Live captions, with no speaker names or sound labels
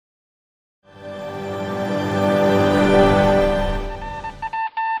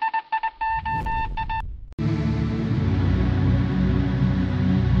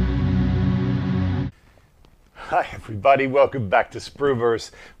everybody, welcome back to Spruverse,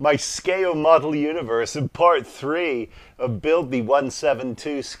 my scale model universe in part 3 of Build the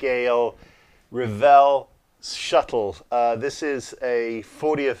 172 scale Revell Shuttle. This is a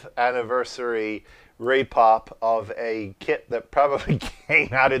 40th anniversary repop of a kit that probably came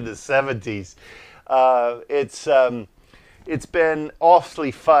out in the 70s. It's been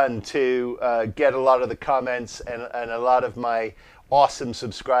awfully fun to get a lot of the comments and a lot of my awesome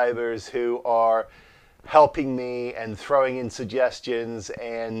subscribers who are helping me and throwing in suggestions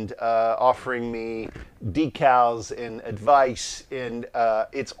and offering me decals and advice, and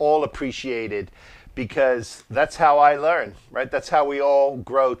it's all appreciated because that's how I learn, right? That's how we all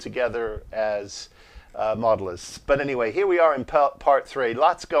grow together as modelists. But anyway, here we are in part 3.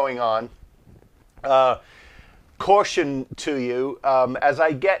 Lots going on. Caution to you, as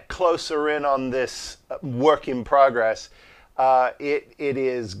I get closer in on this work in progress, it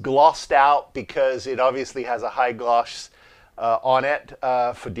is glossed out because it obviously has a high gloss on it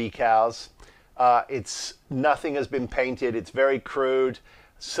for decals. Nothing has been painted. It's very crude.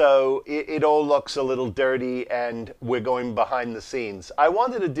 So it all looks a little dirty, and we're going behind the scenes. I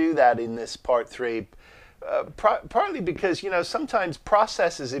wanted to do that in this part 3, partly because, you know, sometimes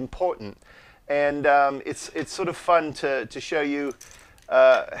process is important. And it's sort of fun to show you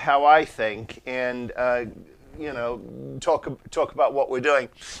how I think and you know, talk about what we're doing.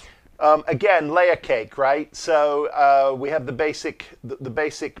 Again, layer cake, right? So we have the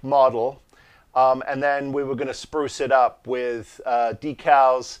basic model, and then we were going to spruce it up with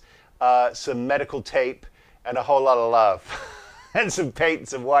decals, some medical tape, and a whole lot of love, and some paint,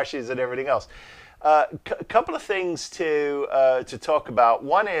 some washes, and everything else. A couple of things to talk about.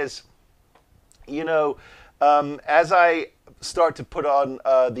 One is, you know, as I start to put on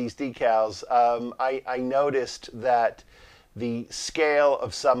these decals, I noticed that the scale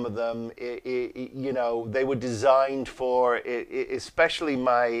of some of them, you know, they were designed for, especially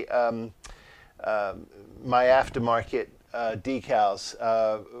my my aftermarket decals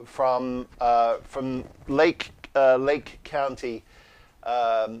from Lake County.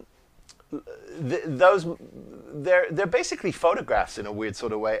 They're basically photographs in a weird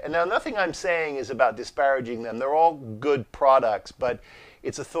sort of way. And now nothing I'm saying is about disparaging them. They're all good products, but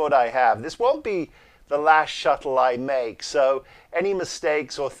it's a thought I have. This won't be the last shuttle I make, so any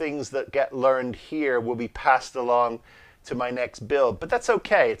mistakes or things that get learned here will be passed along to my next build. But that's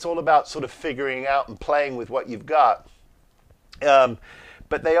okay. It's all about sort of figuring out and playing with what you've got.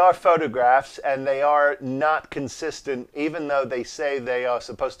 But they are photographs, and they are not consistent, even though they say they are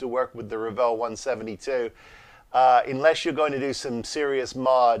supposed to work with the Revell 172. Unless you're going to do some serious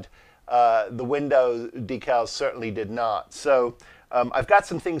mod, the window decals certainly did not. So I've got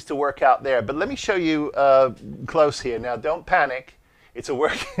some things to work out there. But let me show you close here. Now, don't panic. It's a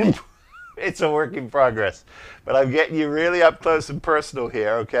work in progress. But I'm getting you really up close and personal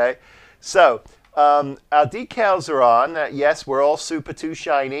here, okay? So our decals are on. Yes, we're all super too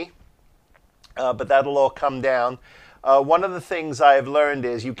shiny, but that'll all come down. One of the things I have learned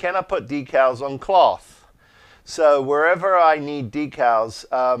is you cannot put decals on cloth. So wherever I need decals,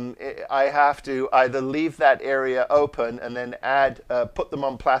 I have to either leave that area open and then put them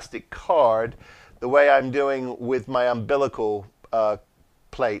on plastic card, the way I'm doing with my umbilical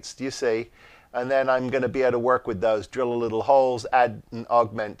plates. Do you see? And then I'm going to be able to work with those, drill a little holes, add an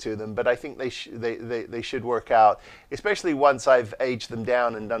augment to them. But I think they should work out, especially once I've aged them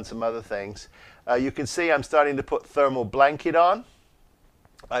down and done some other things. You can see I'm starting to put thermal blanket on.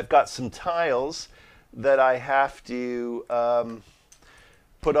 I've got some tiles that I have to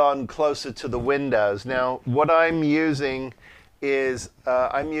put on closer to the windows. Now, what I'm using is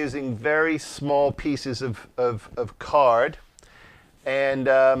I'm using very small pieces of card, and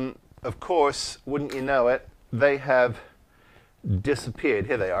of course, wouldn't you know it, they have disappeared.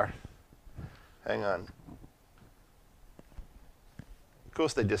 Here they are. Hang on. Of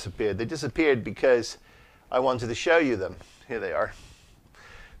course they disappeared. They disappeared because I wanted to show you them. Here they are.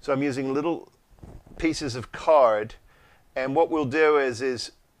 So I'm using little pieces of card, and what we'll do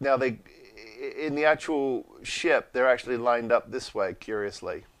is now they, in the actual ship, they're actually lined up this way,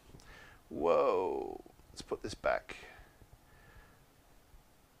 curiously. Whoa. Let's put this back.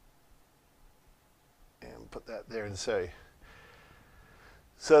 And put that there and say.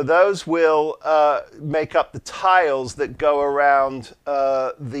 So those will make up the tiles that go around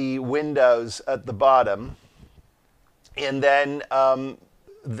the windows at the bottom. And then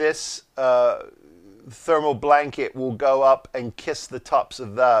this thermal blanket will go up and kiss the tops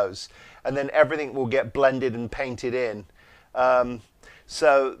of those. And then everything will get blended and painted in.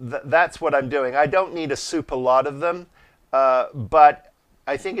 So that's what I'm doing. I don't need a super lot of them, but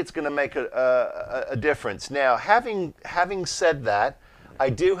I think it's going to make a difference. Now, having said that, I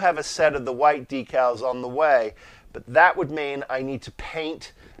do have a set of the white decals on the way, but that would mean I need to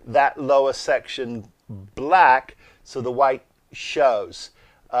paint that lower section black so the white shows.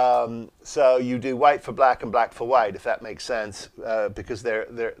 So you do white for black and black for white, if that makes sense, because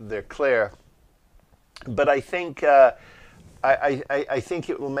they're clear. But I think I think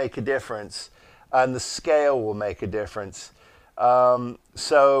it will make a difference, and the scale will make a difference.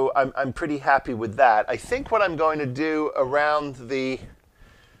 So I'm pretty happy with that. I think what I'm going to do around the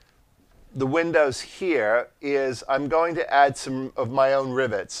windows here is I'm going to add some of my own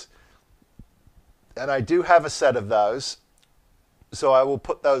rivets. And I do have a set of those, so I will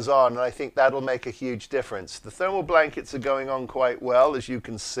put those on, and I think that'll make a huge difference. The thermal blankets are going on quite well, as you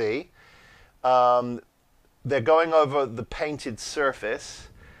can see. They're going over the painted surface.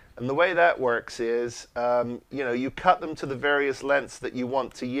 And the way that works is, you cut them to the various lengths that you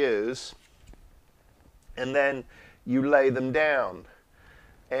want to use, and then you lay them down.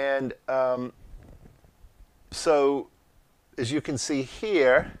 And so, as you can see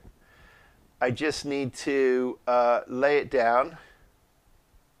here, I just need to lay it down,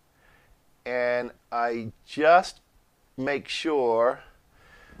 and I just make sure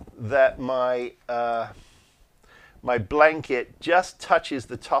that my my blanket just touches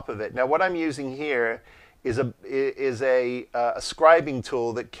the top of it. Now, what I'm using here is a scribing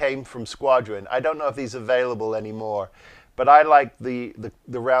tool that came from Squadron. I don't know if these are available anymore, but I like the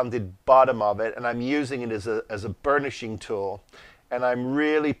rounded bottom of it, and I'm using it as a burnishing tool, and I'm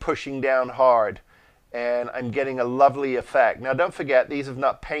really pushing down hard, and I'm getting a lovely effect. Now, don't forget, these have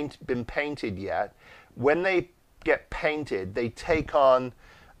not been painted yet. When they get painted, they take on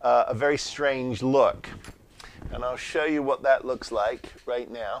a very strange look. And I'll show you what that looks like right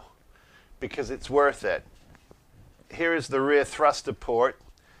now, because it's worth it. Here is the rear thruster port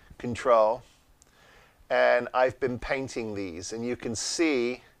control, and I've been painting these, and you can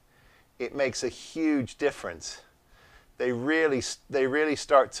see it makes a huge difference. They really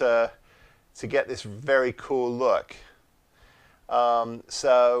start to get this very cool look. I'm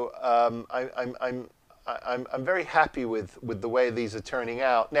very happy with the way these are turning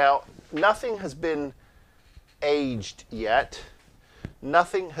out. Now, nothing has been aged yet.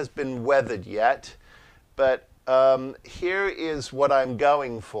 Nothing has been weathered yet, but here is what I'm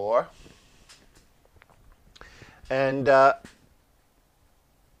going for. And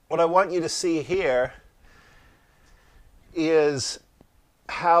what I want you to see here is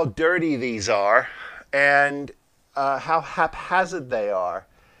how dirty these are and how haphazard they are.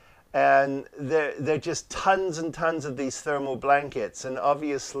 And they're just tons and tons of these thermal blankets, and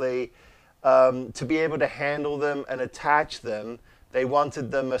obviously to be able to handle them and attach them, they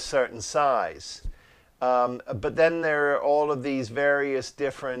wanted them a certain size. But then there are all of these various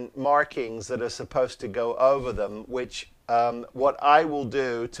different markings that are supposed to go over them, which what I will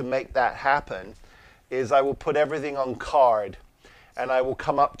do to make that happen is I will put everything on card, and I will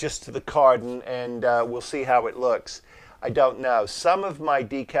come up just to the card, and we'll see how it looks. I don't know. Some of my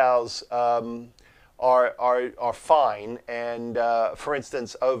decals are fine, and for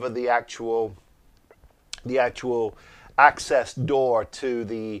instance, over the actual access door to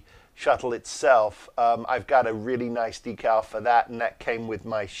the shuttle itself, I've got a really nice decal for that, and that came with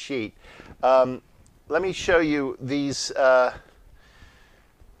my sheet. Let me show you these.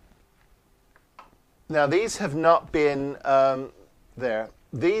 Now, these have not been there.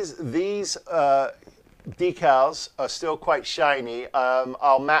 These decals are still quite shiny.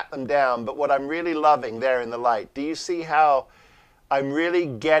 I'll matte them down, but what I'm really loving there in the light, do you see how I'm really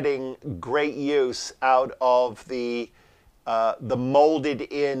getting great use out of the molded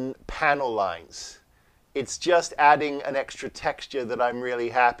in panel lines? It's just adding an extra texture that I'm really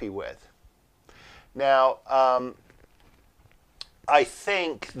happy with. Now, I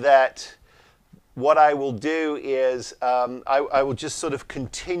think that what I will do is I will just sort of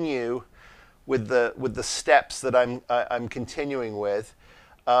continue with the steps that I'm continuing with,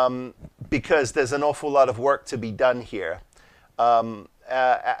 because there's an awful lot of work to be done here.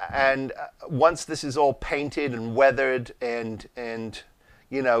 And once this is all painted and weathered, and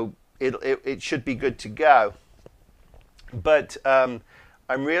you know, it should be good to go. But I'm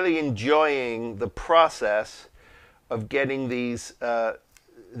really enjoying the process of getting these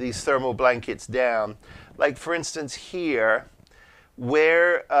thermal blankets down. Like, for instance, here,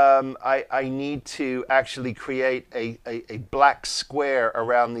 where I need to actually create a black square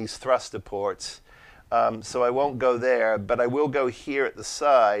around these thruster ports. So I won't go there, but I will go here at the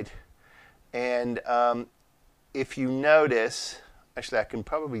side. And if you notice, actually I can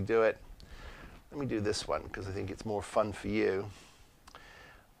probably do it. Let me do this one because I think it's more fun for you.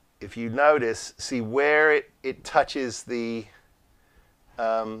 if you notice, see where it touches the,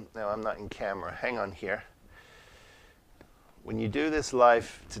 no, I'm not in camera, hang on here. When you do this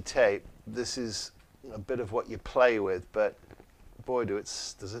live to tape, this is a bit of what you play with, but boy,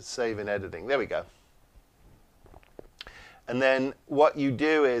 does it save in editing. There we go. And then what you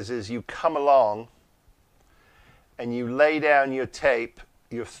do is you come along and you lay down your tape,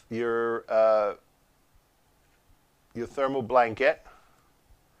 your thermal blanket.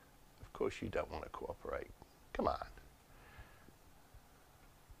 Of course you don't want to cooperate. Come on.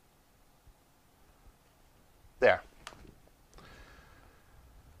 There.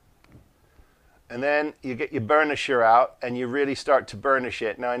 And then you get your burnisher out and you really start to burnish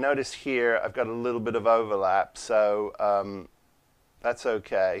it. Now I notice here I've got a little bit of overlap, so that's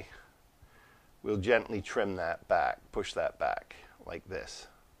okay. We'll gently trim that back, push that back like this.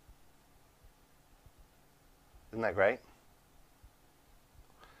 Isn't that great?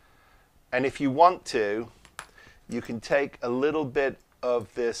 And if you want to, you can take a little bit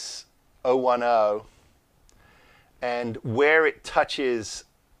of this 010 and where it touches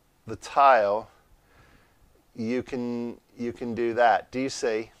the tile, you can do that. Do you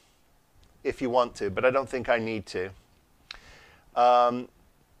see? If you want to, but I don't think I need to. And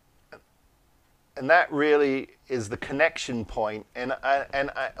that really is the connection point. And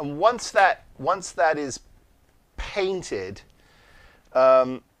once that is painted,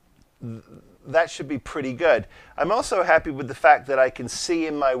 that should be pretty good. I'm also happy with the fact that I can see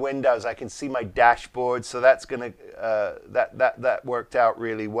in my windows. I can see my dashboard, so that's gonna that worked out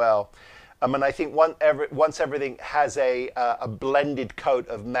really well. And I think once everything has a blended coat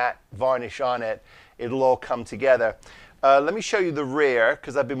of matte varnish on it, it'll all come together. Let me show you the rear,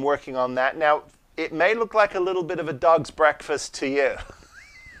 because I've been working on that. Now, it may look like a little bit of a dog's breakfast to you,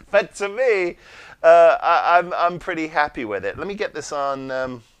 but to me, I'm pretty happy with it. Let me get this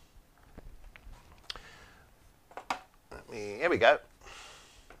on. Here we go.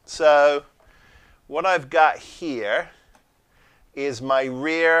 So, what I've got here is my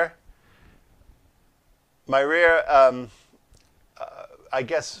rear. I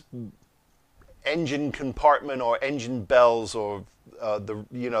guess, engine compartment or engine bells, or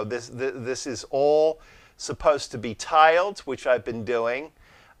this is all supposed to be tiled, which I've been doing,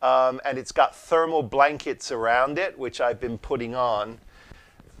 and it's got thermal blankets around it, which I've been putting on.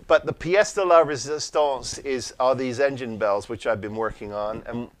 But the pièce de la résistance are these engine bells, which I've been working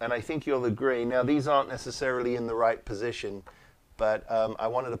on, and I think you'll agree. Now, these aren't necessarily in the right position, but I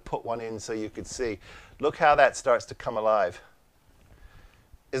wanted to put one in so you could see. Look how that starts to come alive.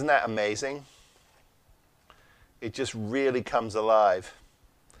 Isn't that amazing? It just really comes alive.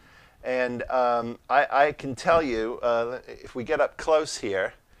 And I can tell you, if we get up close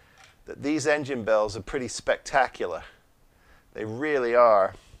here, that these engine bells are pretty spectacular. They really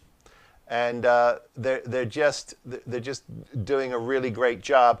are. And they're just doing a really great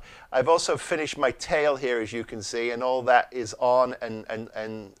job. I've also finished my tail here, as you can see, and all that is on,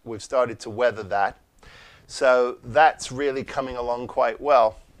 and we've started to weather that. So that's really coming along quite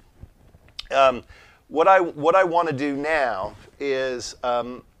well. What I want to do now is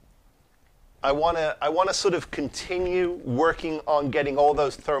I want to sort of continue working on getting all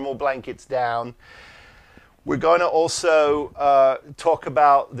those thermal blankets down. We're going to also talk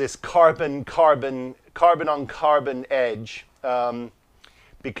about this carbon on carbon edge,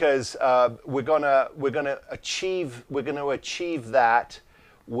 because we're going to achieve that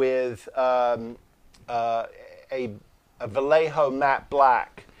with a Vallejo matte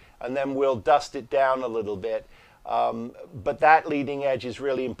black, and then we'll dust it down a little bit. But that leading edge is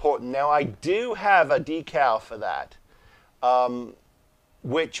really important. Now, I do have a decal for that,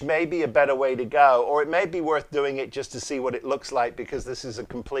 which may be a better way to go, or it may be worth doing it just to see what it looks like, because this is a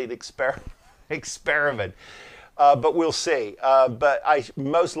complete experiment. But we'll see. But I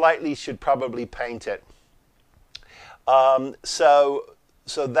most likely should probably paint it. So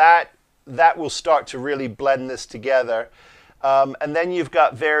that will start to really blend this together. And then you've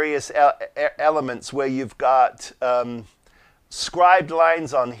got various elements where you've got scribed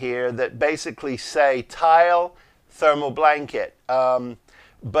lines on here that basically say tile, thermal blanket.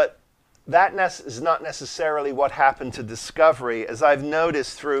 But that is not necessarily what happened to Discovery. As I've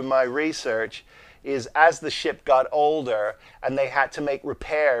noticed through my research, is as the ship got older and they had to make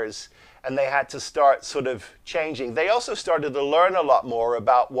repairs and they had to start sort of changing, they also started to learn a lot more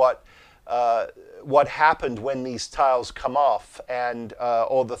about what happened when these tiles come off, and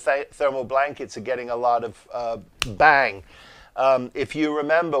all the thermal blankets are getting a lot of bang. If you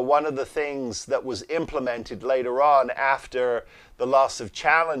remember, one of the things that was implemented later on after the loss of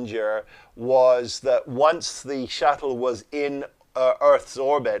Challenger was that once the shuttle was in Earth's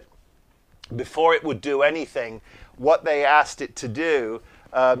orbit, before it would do anything, what they asked it to do,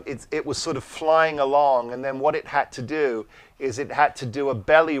 it was sort of flying along, and then what it had to do is it had to do a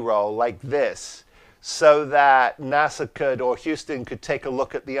belly roll like this, so that NASA could, or Houston could, take a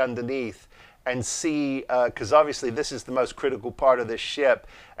look at the underneath and see, because obviously this is the most critical part of this ship,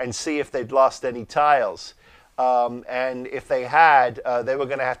 and see if they'd lost any tiles. And if they had, they were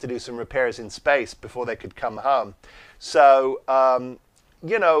going to have to do some repairs in space before they could come home. So,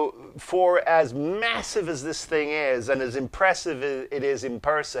 you know, for as massive as this thing is and as impressive as it is in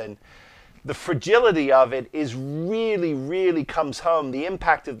person, the fragility of it is really, really comes home. The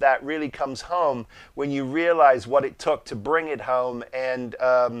impact of that really comes home when you realize what it took to bring it home. And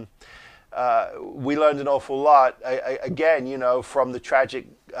we learned an awful lot, again, you know, from the tragic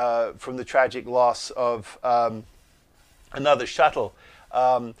loss of another shuttle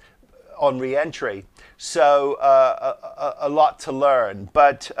on re-entry. So a lot to learn,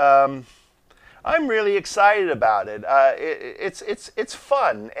 but I'm really excited about it. It's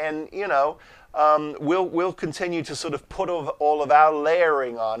fun, and you know, we'll continue to sort of put all of our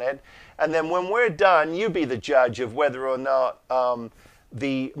layering on it, and then when we're done, you be the judge of whether or not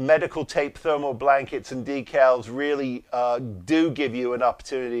the medical tape, thermal blankets, and decals really do give you an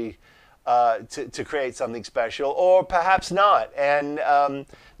opportunity to create something special, or perhaps not. And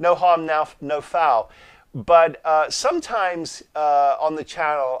no harm, no foul. But sometimes on the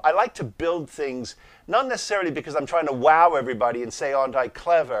channel, I like to build things, not necessarily because I'm trying to wow everybody and say, aren't I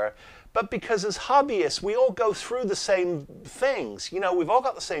clever, but because as hobbyists, we all go through the same things. You know, we've all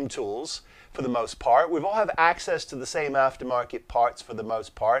got the same tools for the most part. We've all have access to the same aftermarket parts for the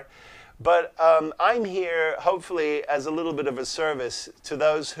most part. But I'm here, hopefully, as a little bit of a service to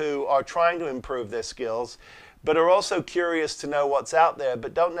those who are trying to improve their skills, but are also curious to know what's out there,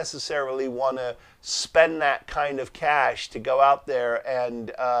 but don't necessarily want to spend that kind of cash to go out there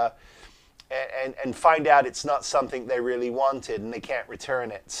and find out it's not something they really wanted and they can't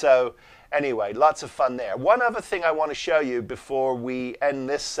return it. So anyway, lots of fun there. One other thing I want to show you before we end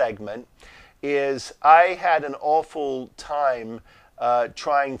this segment is I had an awful time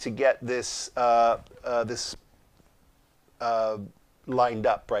trying to get this lined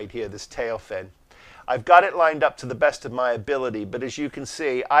up right here, this tail fin. I've got it lined up to the best of my ability, but as you can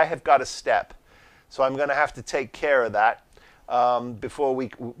see, I have got a step. So I'm going to have to take care of that before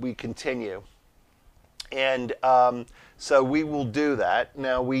we continue. And so we will do that.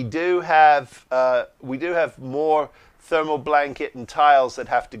 Now we do have more thermal blanket and tiles that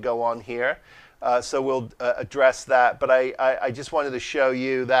have to go on here. So we'll address that. But I just wanted to show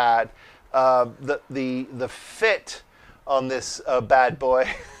you that the fit on this bad boy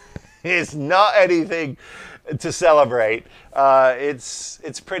is not anything to celebrate.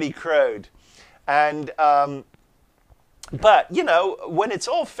 It's pretty crude. And but you know, when it's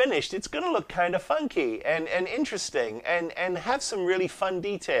all finished, it's going to look kind of funky and interesting and have some really fun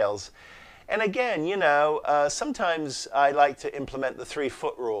details. And again, you know, sometimes I like to implement the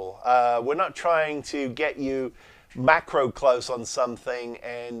 3-foot rule. We're not trying to get you macro close on something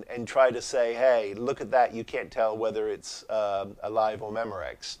and try to say, hey, look at that, you can't tell whether it's alive or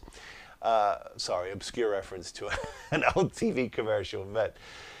Memorex. Sorry, obscure reference to an old TV commercial, but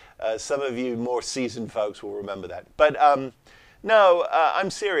some of you more seasoned folks will remember that. But no, I'm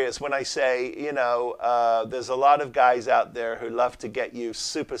serious when I say, you know, there's a lot of guys out there who love to get you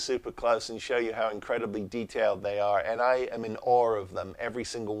super, super close and show you how incredibly detailed they are. And I am in awe of them, every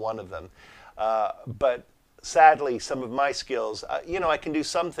single one of them. But sadly, some of my skills, you know, I can do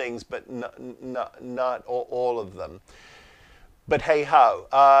some things, but not all of them. But hey ho,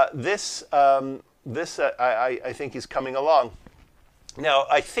 this I think is coming along. Now,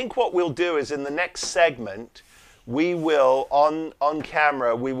 I think what we'll do is in the next segment, we will, on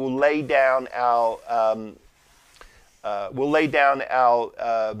camera, we will lay down our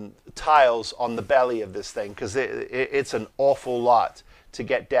tiles on the belly of this thing, because it's an awful lot to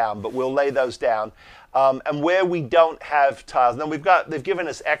get down, but we'll lay those down. And where we don't have tiles, now they've given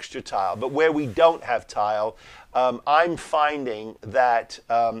us extra tile, but where we don't have tile, I'm finding that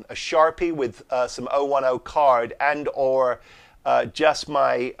a Sharpie with some 010 card and or just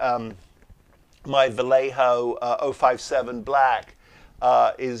my my Vallejo 057 black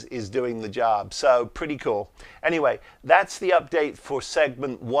is doing the job. So pretty cool. Anyway, that's the update for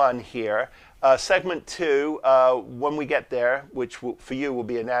segment 1 here. Segment 2, when we get there, which for you will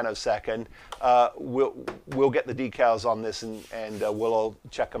be a nanosecond, we'll get the decals on this and we'll all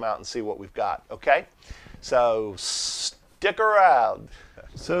check them out and see what we've got. Okay? So stick around.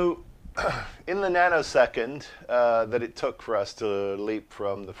 So in the nanosecond that it took for us to leap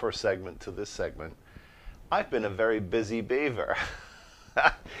from the first segment to this segment, I've been a very busy beaver.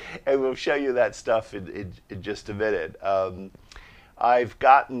 And we'll show you that stuff in just a minute. I've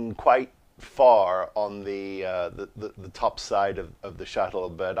gotten quite far on the top side of the shuttle,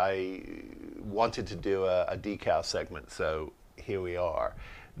 but I wanted to do a decal segment, so here we are.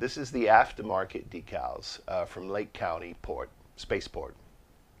 This is the aftermarket decals from Lake County Spaceport.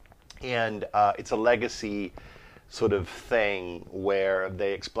 And it's a legacy sort of thing where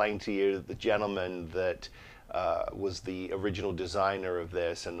they explain to you that the gentleman that was the original designer of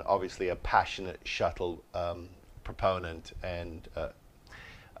this, and obviously a passionate shuttle proponent, and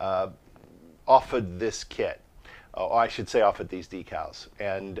offered this kit, or I should say offered these decals.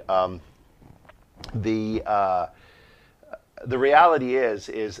 And the reality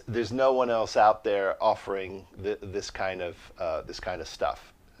is there's no one else out there offering this kind of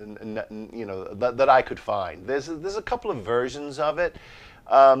stuff, you know, that I could find. There's a couple of versions of it,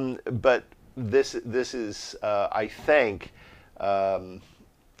 but this is I think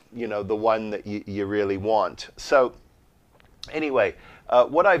you know, the one that you really want. So anyway,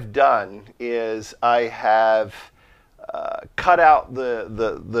 what I've done is I have cut out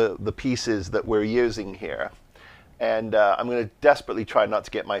the pieces that we're using here. And I'm going to desperately try not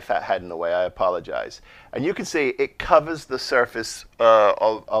to get my fat head in the way. I apologize. And you can see it covers the surface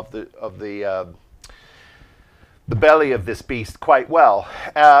of the belly of this beast quite well.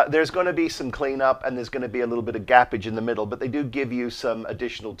 There's going to be some cleanup, and there's going to be a little bit of gappage in the middle, but they do give you some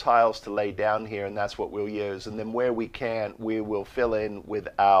additional tiles to lay down here, and that's what we'll use. And then where we can, we will fill in with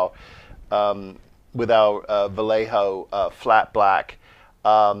our Vallejo flat black.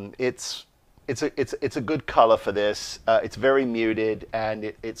 It's a good color for this. It's very muted, and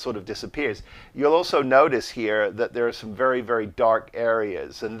it sort of disappears. You'll also notice here that there are some very, very dark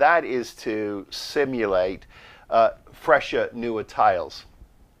areas, and that is to simulate fresher, newer tiles.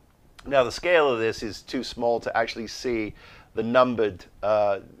 Now, the scale of this is too small to actually see the numbered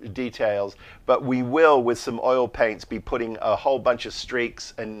details, but we will, with some oil paints, be putting a whole bunch of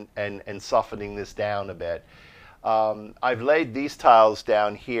streaks and softening this down a bit. I've laid these tiles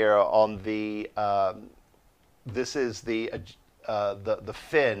down here on the, this is the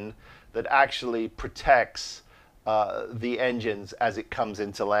fin that actually protects the engines as it comes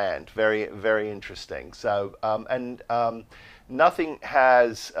into land. Very, very interesting. So, nothing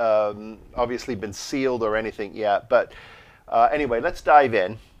has obviously been sealed or anything yet, but anyway, let's dive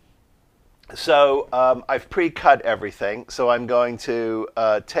in. So I've pre-cut everything, so I'm going to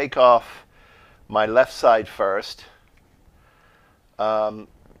take off my left side first. Now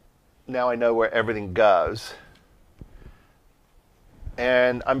I know where everything goes.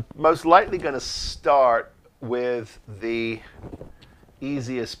 And I'm most likely going to start with the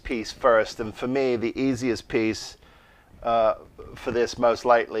easiest piece first. And for me, the easiest piece for this most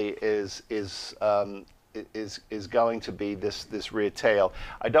likely is going to be this rear tail.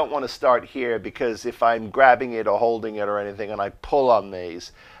 I don't want to start here, because if I'm grabbing it or holding it or anything and I pull on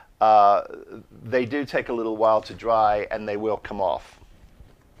these, they do take a little while to dry, and they will come off.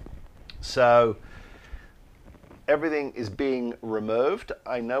 So everything is being removed.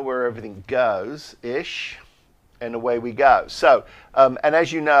 I know where everything goes-ish, and away we go. So, and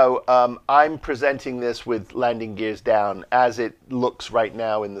as you know, I'm presenting this with landing gears down as it looks right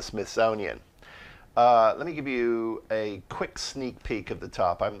now in the Smithsonian. Let me give you a quick sneak peek of the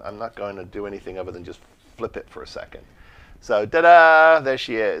top. I'm not going to do anything other than just flip it for a second. So, da-da, there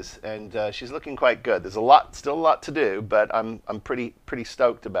she is, and she's looking quite good. There's still a lot to do, but I'm pretty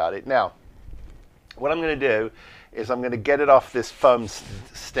stoked about it. Now, what I'm going to do is I'm going to get it off this foam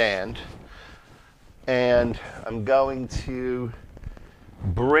stand, and I'm going to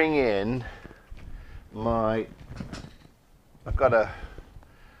bring in my, I've got a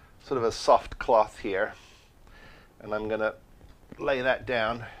sort of a soft cloth here, and I'm going to lay that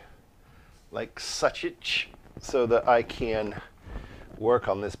down like such, so that I can work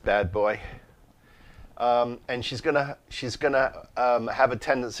on this bad boy. And she's gonna have a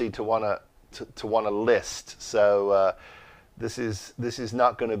tendency to wanna list. So this is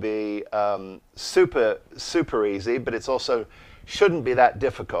not going to be super easy, but it's also shouldn't be that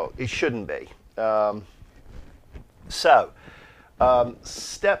difficult. It shouldn't be.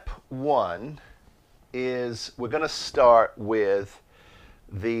 Step one is we're going to start with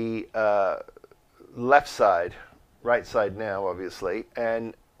the left side, right side now, obviously.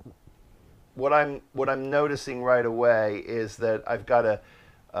 And what I'm noticing right away is that I've got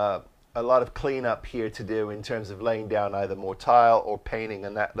a lot of cleanup here to do in terms of laying down either more tile or painting,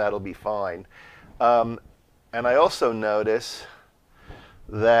 and that'll be fine. And I also notice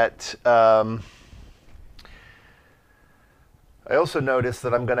that I also noticed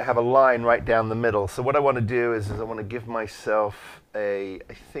that I'm going to have a line right down the middle. So what I want to do is I want to give myself I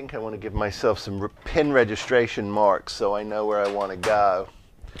think I want to give myself some pin registration marks so I know where I want to go.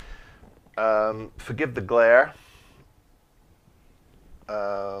 Forgive the glare.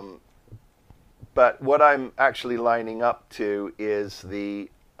 But what I'm actually lining up to is the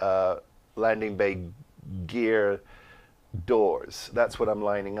landing bay gear doors. That's what I'm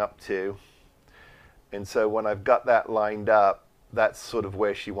lining up to. And so when I've got that lined up, that's sort of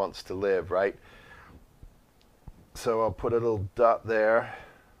where she wants to live, right? So I'll put a little dot there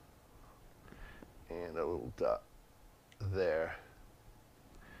and a little dot there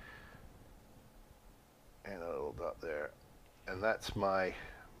and a little dot there. And that's my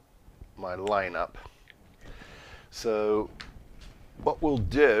lineup. So what we'll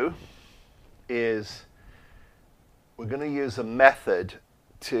do is we're going to use a method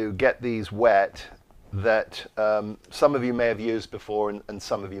to get these wet that some of you may have used before and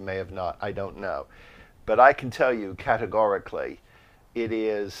some of you may have not. I don't know. But I can tell you categorically it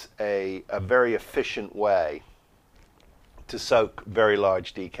is a very efficient way to soak very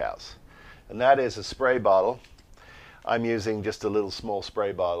large decals. And that is a spray bottle. I'm using just a little small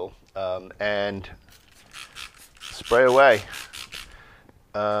spray bottle and spray away.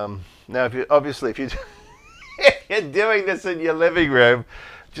 Now, if you if you're doing this in your living room,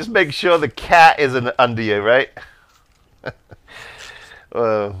 just make sure the cat isn't under you, right?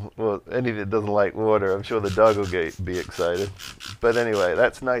 Well, anything that doesn't like water, I'm sure the dog will be excited. But anyway,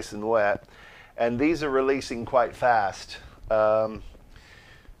 that's nice and wet, and these are releasing quite fast. And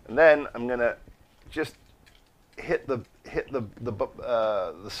then I'm gonna just hit the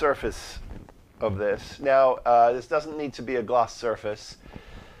surface of this. Now, this doesn't need to be a gloss surface.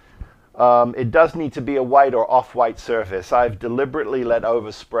 It does need to be a white or off-white surface. I've deliberately let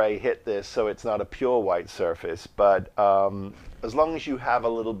overspray hit this so it's not a pure white surface, but as long as you have a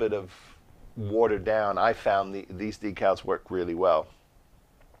little bit of watered down, I found these decals work really well.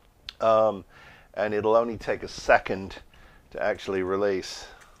 And it'll only take a second to actually release.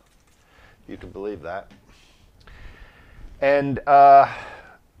 You can believe that. And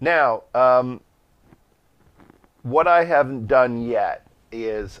now, what I haven't done yet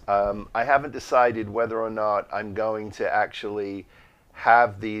is I haven't decided whether or not I'm going to actually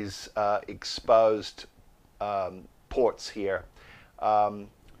have these exposed ports here.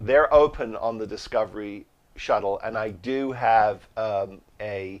 They're open on the Discovery Shuttle, and I do have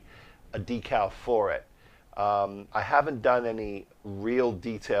a decal for it. I haven't done any real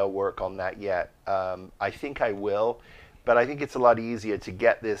detail work on that yet. I think I will, but I think it's a lot easier to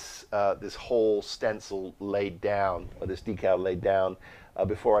get this this whole stencil laid down, or this decal laid down,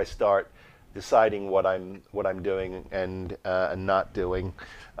 before I start deciding what I'm doing and not doing.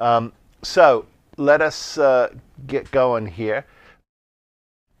 So let us get going here,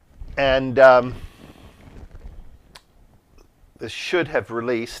 and this should have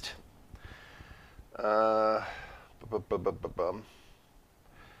released.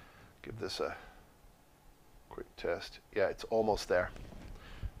 Give this a quick test. Yeah, it's almost there.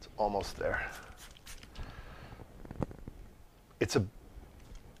 It's almost there. It's a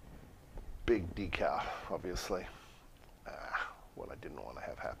big decal, obviously. What I didn't want to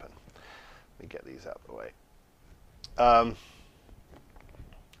have happen. Let me get these out of the way.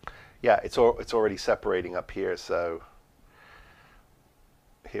 Yeah, it's already separating up here, so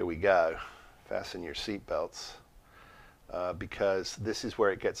here we go. Fasten your seat belts, because this is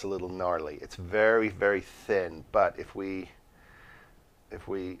where it gets a little gnarly. It's very, very thin, but if we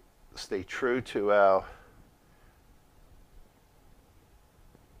stay true to our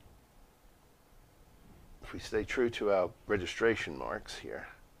registration marks here,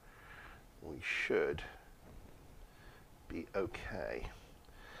 we should be okay.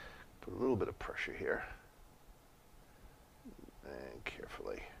 Put a little bit of pressure here, and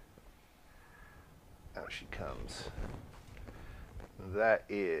carefully. Out she comes. That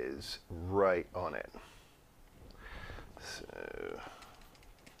is right on it. So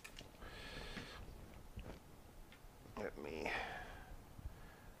let me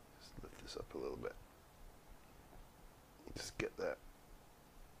just lift this up a little bit. Just get that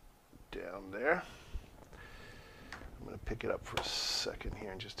down there. I'm going to pick it up for a second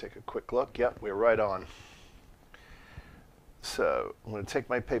here and just take a quick look. Yep, we're right on. So I'm going to take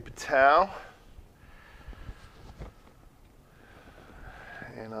my paper towel,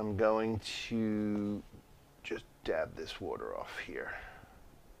 and I'm going to just dab this water off here.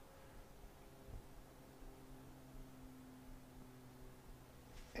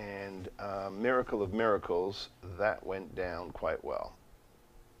 And miracle of miracles, that went down quite well.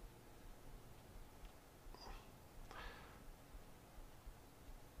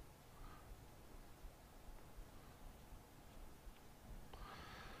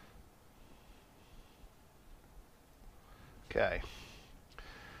 Okay,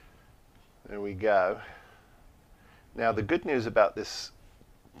 there we go. Now the good news about this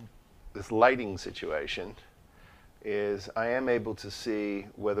lighting situation is I am able to see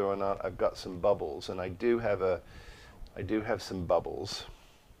whether or not I've got some bubbles, and I do have some bubbles,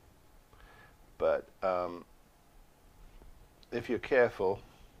 but if you're careful,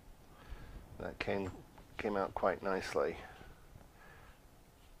 that came out quite nicely.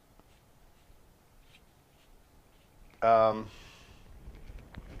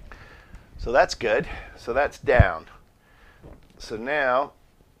 So that's good. So that's down. So now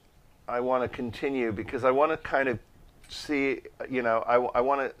I want to continue because I want to kind of see, you know, I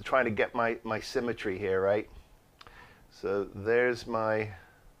want to try to get my symmetry here, right? So there's my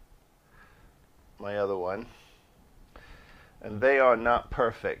other one. And they are not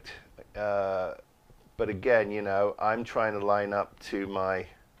perfect. But again, you know, I'm trying to line up to my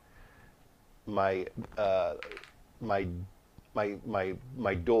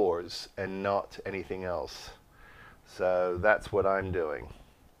doors and not anything else. So that's what I'm doing.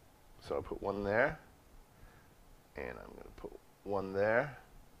 So I'll put one there, and I'm going to put one there,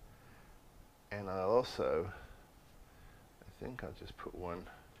 and I'll also, I think I'll just put one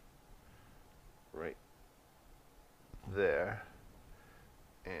right there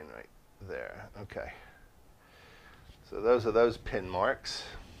and right there. Okay. So those are those pin marks.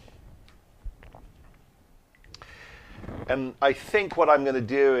 And I think what I'm going to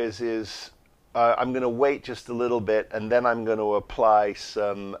do is I'm going to wait just a little bit, and then I'm going to apply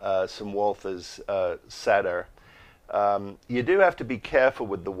some Walther's setter. You do have to be careful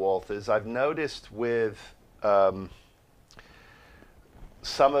with the Walther's. I've noticed with some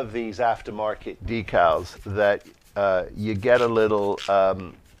of these aftermarket decals that you get a little,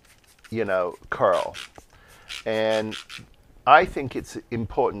 you know, curl. And I think it's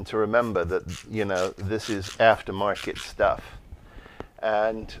important to remember that, you know, this is aftermarket stuff.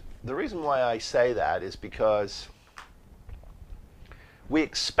 And the reason why I say that is because we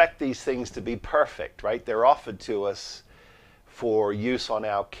expect these things to be perfect, right? They're offered to us for use on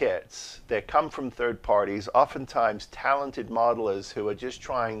our kits. They come from third parties, oftentimes talented modelers who are just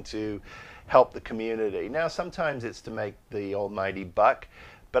trying to help the community. Now, sometimes it's to make the almighty buck,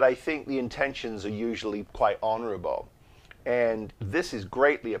 but I think the intentions are usually quite honorable. And this is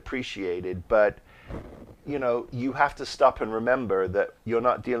greatly appreciated, but you know, you have to stop and remember that you're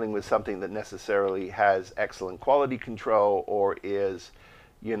not dealing with something that necessarily has excellent quality control or is,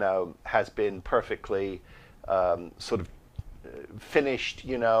 you know, has been perfectly sort of finished,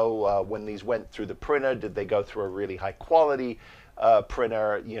 you know, when these went through the printer. Did they go through a really high quality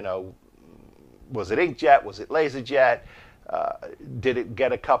printer? You know, was it inkjet? Was it laserjet? Did it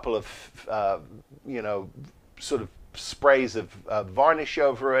get a couple of, you know, sort of sprays of varnish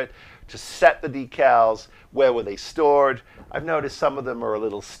over it to set the decals? Where were they stored? I've noticed some of them are a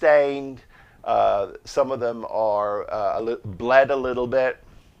little stained. Some of them are bled a little bit.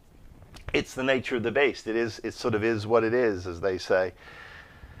 It's the nature of the beast. It sort of is what it is, as they say.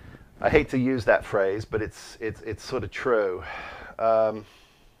 I hate to use that phrase, but it's sort of true.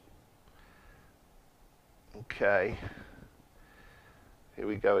 Okay. Here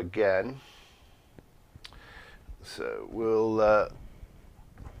we go again. So we'll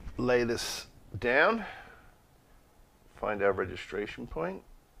lay this down, find our registration point,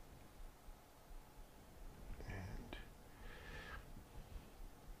 and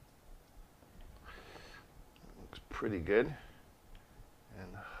it looks pretty good,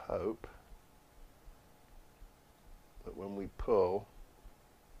 and hope that when we pull,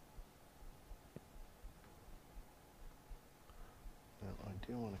 I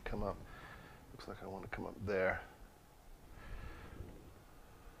do want to come up, looks like I want to come up there.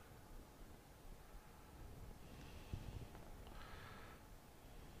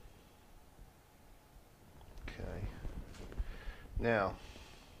 Now,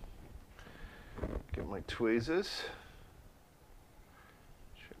 get my tweezers,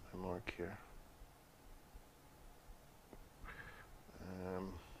 check my mark here.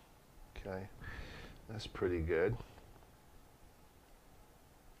 Okay, that's pretty good.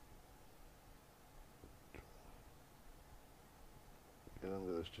 Get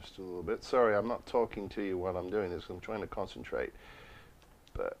under this just a little bit. Sorry, I'm not talking to you while I'm doing this. I'm trying to concentrate,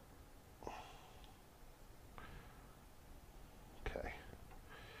 but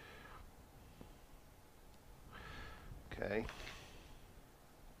okay,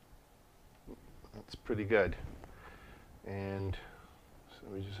 that's pretty good. And so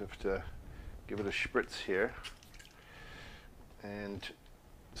we just have to give it a spritz here and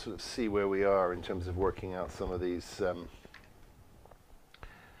sort of see where we are in terms of working out some of these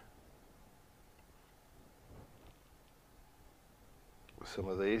some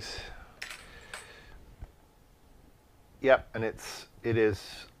of these. Yep, and it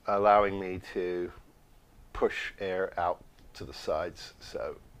is allowing me to push air out to the sides,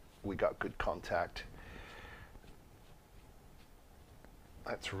 so we got good contact.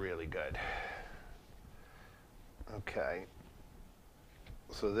 That's really good. Okay,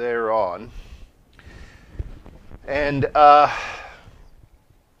 so they're on, and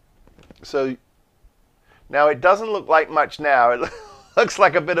so now it doesn't look like much now. It looks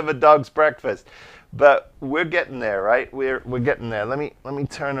like a bit of a dog's breakfast, but we're getting there, right? We're getting there. Let me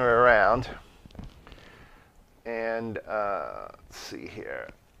turn her around, and let's see here.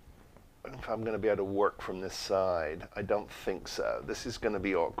 If I'm going to be able to work from this side, I don't think so. This is going to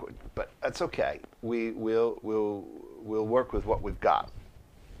be awkward, but that's okay. We'll work with what we've got.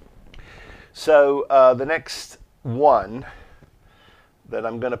 So the next one that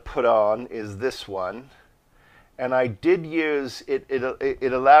I'm going to put on is this one, and I did use it.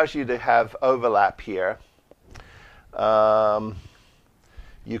 It allows you to have overlap here. You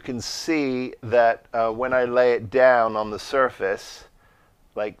can see that when I lay it down on the surface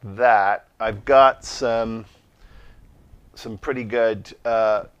like that, I've got some pretty good,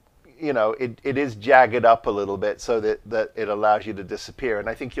 you know, it is jagged up a little bit so that it allows you to disappear. And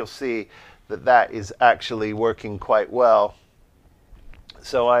I think you'll see that that is actually working quite well.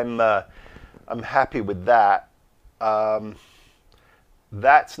 So I'm happy with that.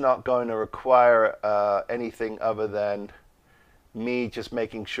 That's not going to require anything other than me just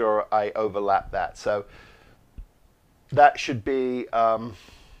making sure I overlap that. So that should be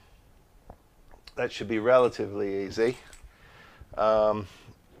relatively easy.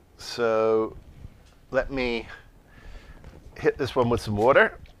 So let me hit this one with some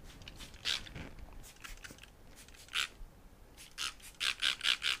water.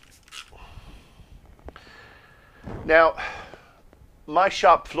 Now, my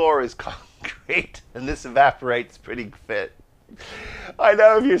shop floor is concrete, and this evaporates pretty fit. I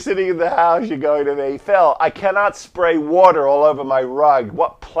know if you're sitting in the house, you're going to me, Phil, I cannot spray water all over my rug.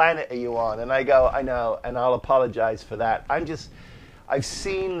 What planet are you on? And I go, I know, and I'll apologize for that. I've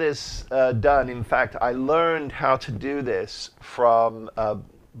seen this done. In fact, I learned how to do this from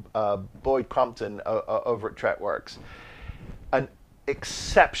Boyd Crompton over at Tretworks, an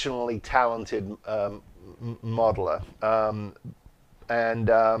exceptionally talented modeler.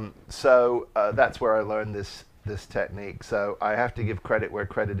 So that's where I learned this technique. So I have to give credit where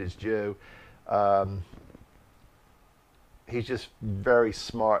credit is due. He's just very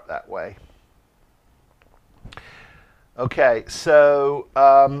smart that way. Okay, so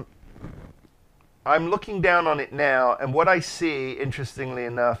I'm looking down on it now, and what I see, interestingly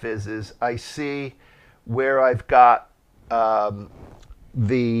enough, is I see where I've got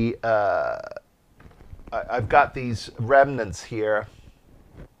I've got these remnants here.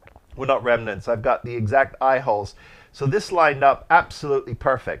 Well, not remnants. I've got the exact eye holes. So this lined up absolutely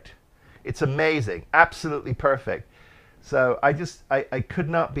perfect. It's amazing. Absolutely perfect. So I could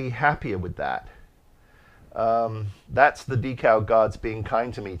not be happier with that. That's the decal gods being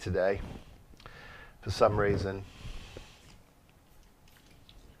kind to me today for some reason.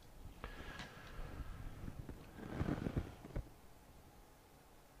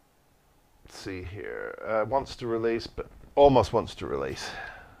 Let's see here. Wants to release, but almost wants to release.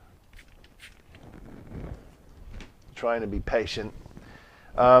 Trying to be patient.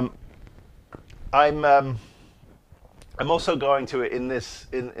 I'm also going to in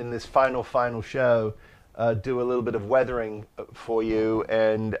this final show do a little bit of weathering for you,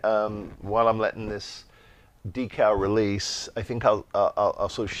 and while I'm letting this decal release, I think I'll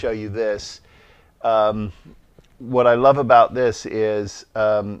also show you this. What I love about this is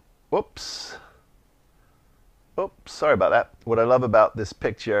whoops, sorry about that. What I love about this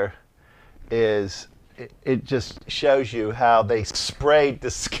picture is it just shows you how they sprayed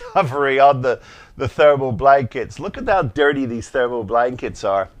Discovery on the thermal blankets. Look at how dirty these thermal blankets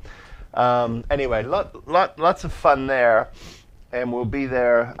are. Anyway, lots of fun there, and we'll be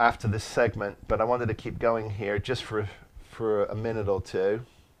there after this segment, but I wanted to keep going here just for a minute or two.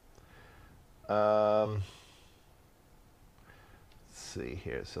 Let's see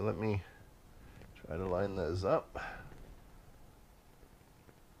here. So let me try to line those up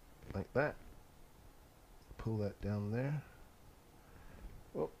like that. Pull that down there.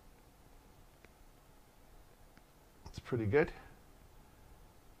 Oh, that's pretty good.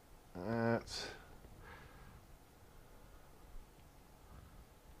 That's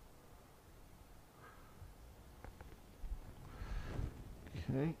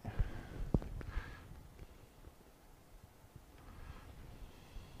okay.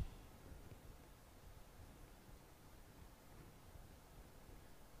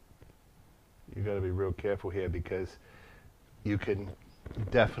 you got to be real careful here because you can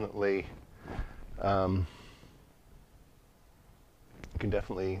definitely run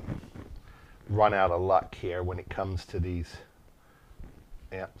out of luck here when it comes to these.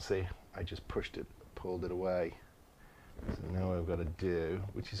 Yeah, see, I just pushed it, pulled it away. So now what I've got to do,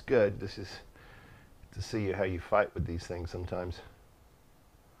 which is good, this is to see how you fight with these things sometimes.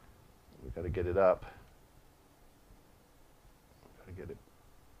 We've got to get it up. Got to get it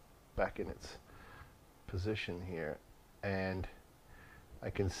back in its position here. And I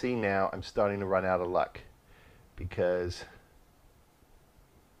can see now I'm starting to run out of luck because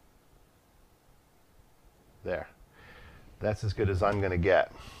there. That's as good as I'm going to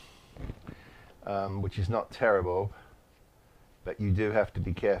get, which is not terrible, but you do have to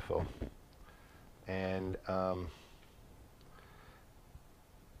be careful. And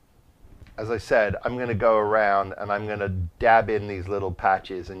as I said, I'm going to go around and I'm going to dab in these little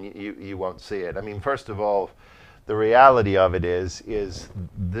patches, and you won't see it. I mean, first of all, the reality of it is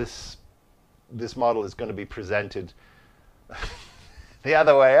this model is going to be presented the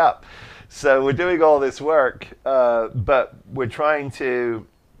other way up. So we're doing all this work, but we're trying to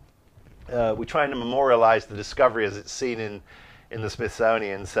memorialize the discovery as it's seen in the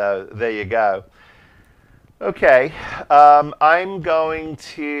Smithsonian. So there you go. Okay, I'm going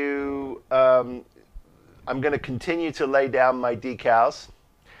to continue to lay down my decals.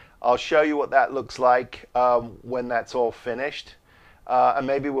 I'll show you what that looks like when that's all finished, and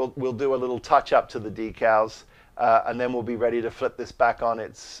maybe we'll do a little touch up to the decals. And then we'll be ready to flip this back on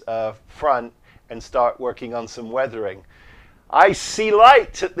its front and start working on some weathering. I see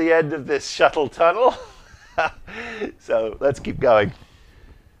light at the end of this shuttle tunnel. So let's keep going.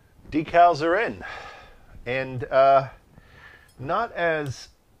 Decals are in. And not as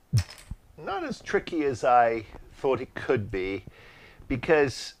tricky as I thought it could be,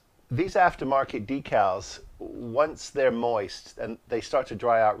 because these aftermarket decals, once they're moist, and they start to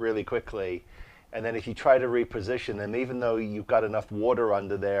dry out really quickly. And then if you try to reposition them, even though you've got enough water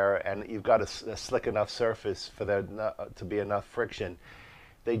under there and you've got a slick enough surface for there to be enough friction,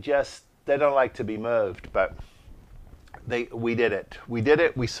 they don't like to be moved. But we did it.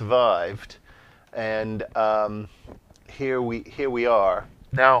 We survived, and here we are.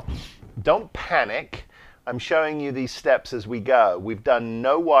 Now, don't panic. I'm showing you these steps as we go. We've done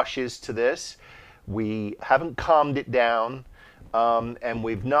no washes to this. We haven't calmed it down. And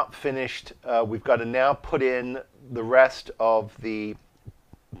we've not finished. We've got to now put in the rest of the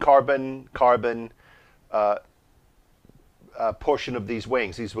carbon portion of these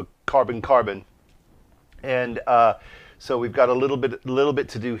wings. These were carbon, and so we've got a little bit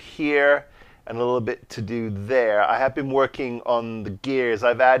to do here and a little bit to do there. I have been working on the gears.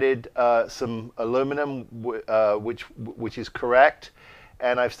 I've added some aluminum, which is correct.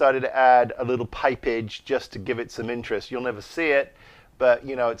 And I've started to add a little pipage just to give it some interest. You'll never see it, but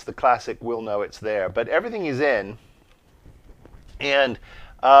you know, it's the classic, we'll know it's there. But everything is in, and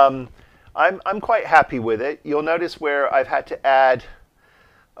I'm quite happy with it. You'll notice where I've had to add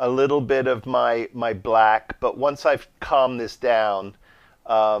a little bit of my black, but once I've calmed this down,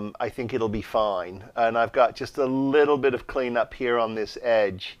 I think it'll be fine. And I've got just a little bit of cleanup here on this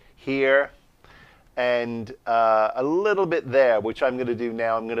edge here, and a little bit there, which I'm going to do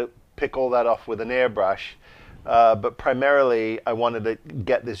now. I'm going to pick all that off with an airbrush, but primarily I wanted to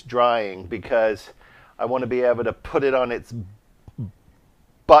get this drying because I want to be able to put it on its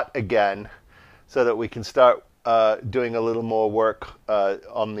butt again so that we can start doing a little more work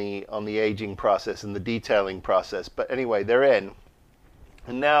on the aging process and the detailing process. But anyway, they're in.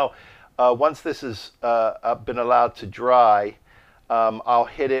 And now once this has been allowed to dry, I'll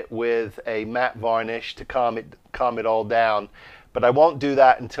hit it with a matte varnish to calm it all down, but I won't do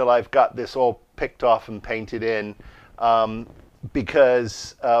that until I've got this all picked off and painted in,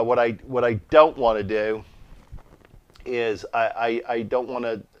 because what I don't want to do is I don't want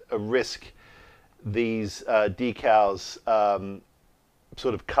to risk these decals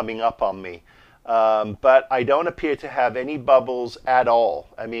sort of coming up on me. But I don't appear to have any bubbles at all.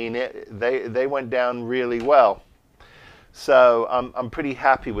 I mean, they went down really well. So I'm pretty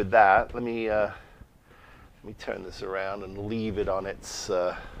happy with that. Let me turn this around and leave it on its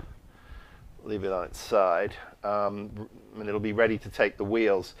side, and it'll be ready to take the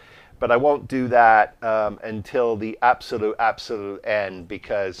wheels. But I won't do that until the absolute end,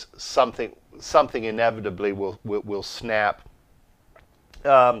 because something inevitably will snap.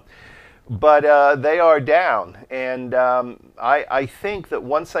 But they are down, and I think that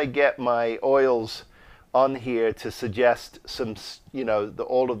once I get my oils on here to suggest some,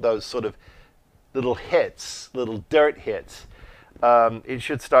 all of those sort of little hits, little dirt hits, it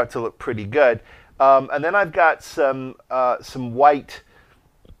should start to look pretty good. And then I've got some white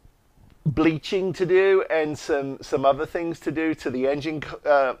bleaching to do and some other things to do to the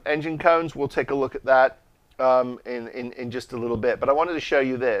engine cones. We'll take a look at that in just a little bit. But I wanted to show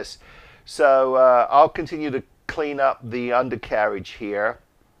you this. So I'll continue to clean up the undercarriage here,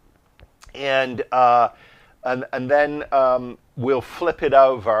 and then we'll flip it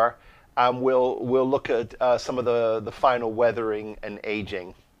over, and we'll look at some of the final weathering and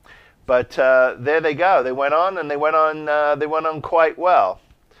aging. But there they go. They went on, and they went on quite well.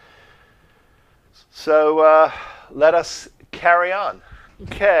 So let us carry on.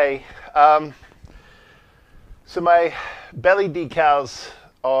 Okay. So my belly decals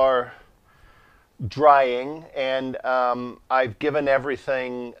are drying, and I've given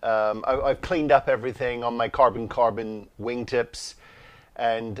everything. I've cleaned up everything on my carbon wingtips,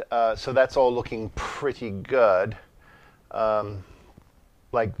 and so that's all looking pretty good.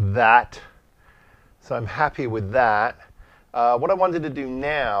 Like that. So I'm happy with that. What I wanted to do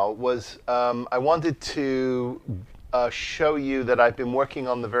now was I wanted to show you that I've been working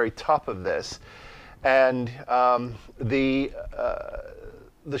on the very top of this, and the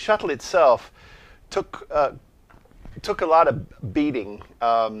shuttle itself took a lot of beating,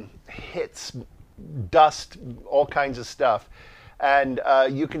 hits, dust, all kinds of stuff, and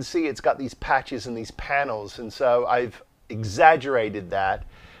you can see it's got these patches and these panels, and so I've exaggerated that,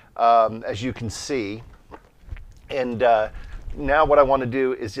 as you can see. And now what I want to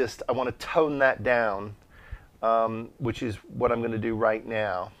do is I want to tone that down, which is what I'm going to do right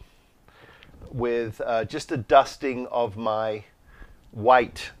now, with just a dusting of my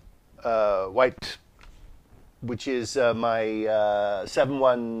white, which is my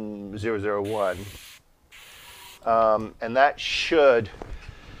 71001, and that should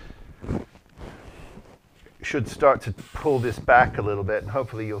start to pull this back a little bit, and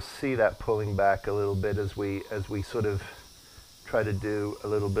hopefully you'll see that pulling back a little bit as we sort of try to do a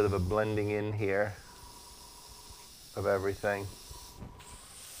little bit of a blending in here of everything.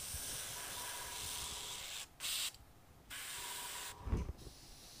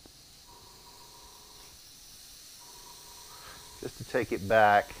 Just to take it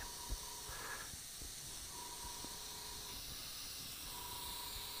back.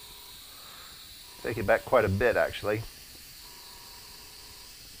 Take it back quite a bit, actually.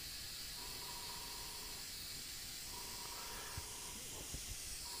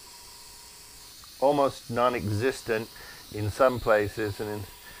 Almost non-existent in some places, and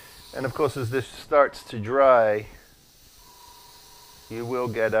of course, as this starts to dry, you will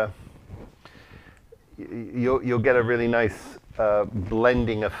get you'll get a really nice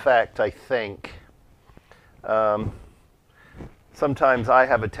blending effect, I think. Sometimes I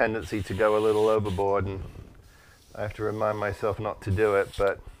have a tendency to go a little overboard, and I have to remind myself not to do it,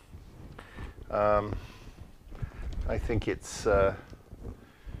 but I think it's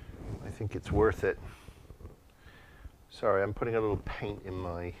worth it. Sorry, I'm putting a little paint in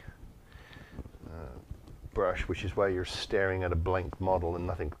my brush, which is why you're staring at a blank model and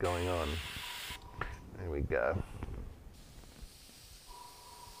nothing's going on. There we go.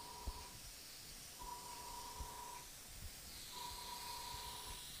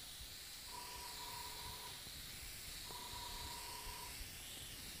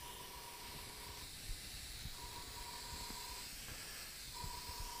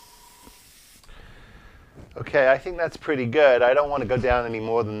 Okay, I think that's pretty good. I don't want to go down any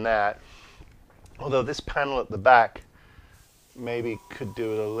more than that. Although this panel at the back maybe could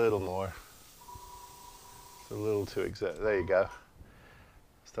do it a little more. It's a little too there you go.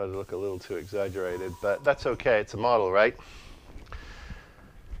 Started to look a little too exaggerated, but that's okay. It's a model, right?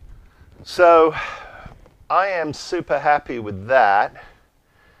 So I am super happy with that.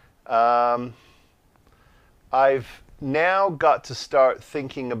 I've now got to start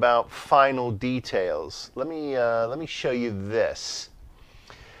thinking about final details. Let me show you this.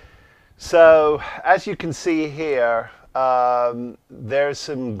 So as you can see here, there's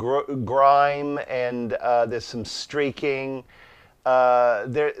some grime, and there's some streaking.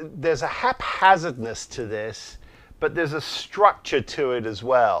 There's a haphazardness to this, but there's a structure to it as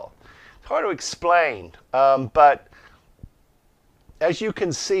well. It's hard to explain, but as you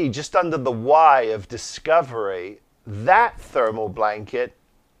can see, just under the Y of discovery, that thermal blanket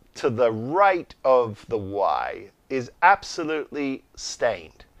to the right of the Y is absolutely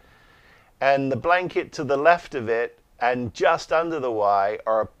stained. And the blanket to the left of it and just under the Y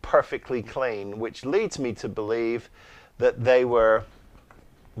are perfectly clean, which leads me to believe that they were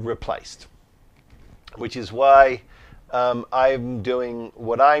replaced. Which is why I'm doing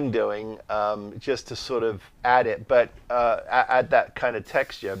what I'm doing just to sort of add it, but add that kind of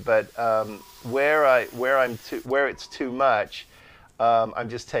texture. But where it's too much, I'm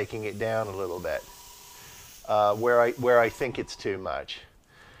just taking it down a little bit. Where I think it's too much.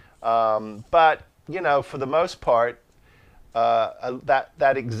 But you know, for the most part,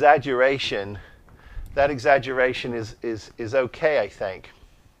 that exaggeration is okay, I think.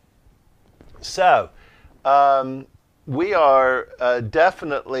 So. We are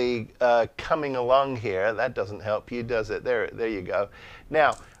definitely coming along here. That doesn't help you, does it? There you go.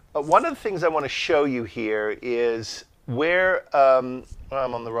 Now, one of the things I want to show you here is where, I'm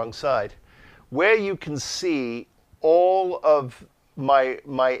on the wrong side, where you can see all of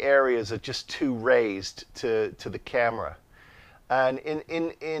my areas are just too raised to the camera. And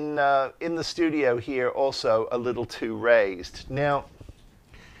in the studio here also a little too raised. Now,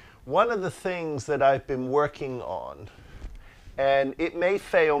 one of the things that I've been working on, and it may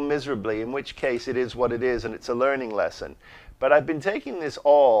fail miserably, in which case it is what it is and it's a learning lesson, but I've been taking this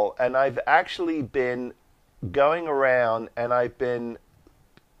all and I've actually been going around and I've been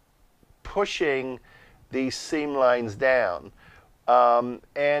pushing these seam lines down.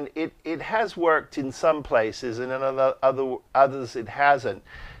 And it has worked in some places and in others it hasn't.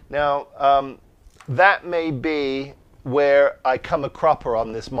 Now, that may be where I come a cropper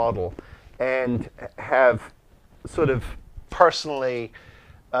on this model and have sort of personally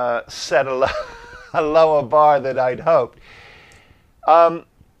set a lower bar than I'd hoped.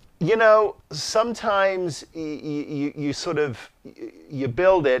 You know, sometimes you sort of, you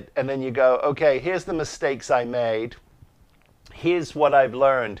build it and then you go, okay, here's the mistakes I made. Here's what I've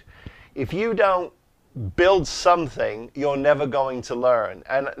learned. If you don't build something, you're never going to learn.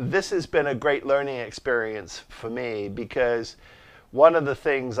 And this has been a great learning experience for me, because one of the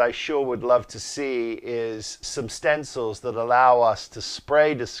things I sure would love to see is some stencils that allow us to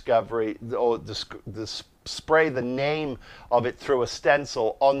spray Discovery, or spray the name of it through a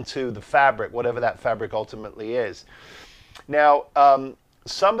stencil onto the fabric, whatever that fabric ultimately is. Now,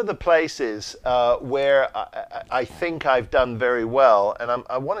 some of the places where I think I've done very well, and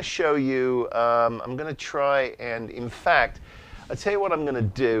I want to show you, I'm going to try and, in fact, I'll tell you what I'm going to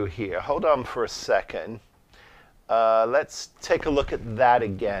do here. Hold on for a second. Let's take a look at that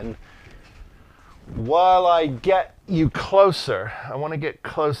again. While I get you closer, I want to get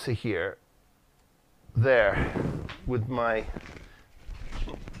closer here. There, with my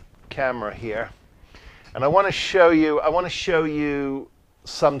camera here. And I want to show you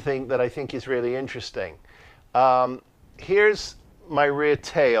something that I think is really interesting. Here's my rear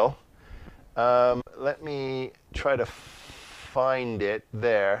tail. Let me try to find it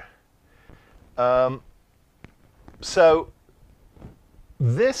there. So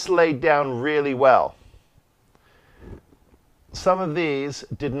this laid down really well. Some of these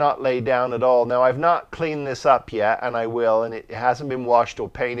did not lay down at all. Now, I've not cleaned this up yet, and I will, and it hasn't been washed or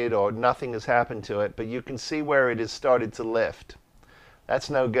painted or nothing has happened to it, but you can see where it has started to lift. That's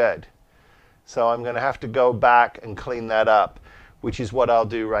no good. So I'm going to have to go back and clean that up, which is what I'll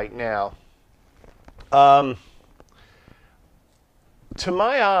do right now. To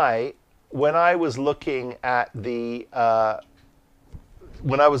my eye, when I was looking at this,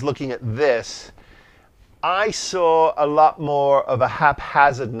 I saw a lot more of a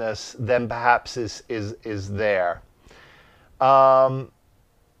haphazardness than perhaps is there. And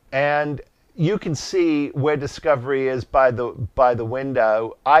you can see where Discovery is by the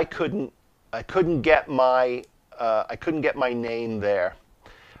window. I couldn't get my name there.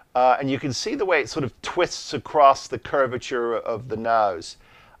 And you can see the way it sort of twists across the curvature of the nose.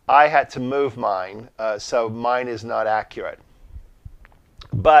 I had to move mine, so mine is not accurate.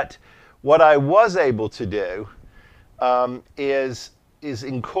 But what I was able to do is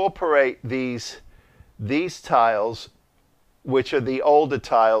incorporate these tiles, which are the older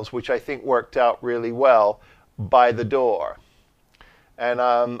tiles, which I think worked out really well, by the door. And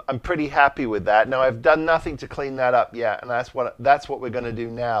I'm pretty happy with that. Now, I've done nothing to clean that up yet, and that's what we're going to do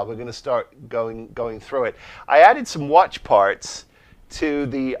now. We're going to start going through it. I added some watch parts to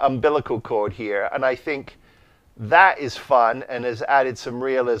the umbilical cord here, and I think that is fun and has added some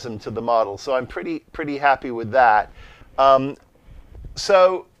realism to the model. So I'm pretty happy with that.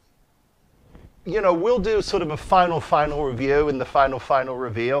 So, you know, we'll do sort of a final review and the final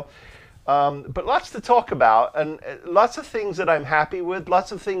reveal. But lots to talk about, and lots of things that I'm happy with,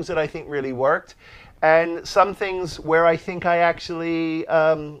 lots of things that I think really worked, and some things where I think I actually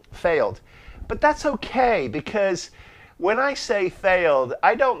failed. But that's okay, because when I say failed,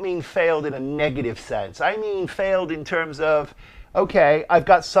 I don't mean failed in a negative sense. I mean failed in terms of okay, I've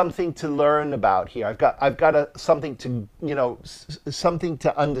got something to learn about here. I've got something to, something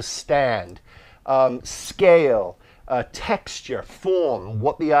to understand. Scale, texture, form,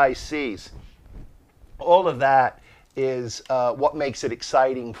 what the eye sees. All of that is what makes it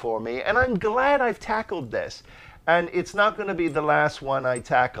exciting for me. And I'm glad I've tackled this. And it's not going to be the last one I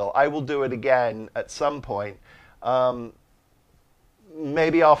tackle. I will do it again at some point.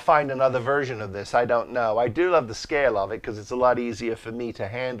 Maybe I'll find another version of this. I don't know. I do love the scale of it because it's a lot easier for me to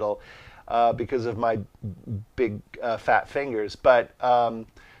handle because of my big fat fingers. But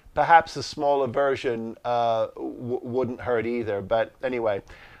perhaps a smaller version wouldn't hurt either. But anyway,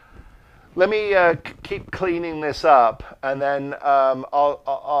 let me keep cleaning this up, and then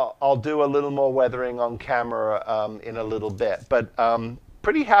I'll do a little more weathering on camera in a little bit. But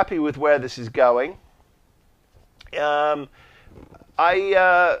pretty happy with where this is going. I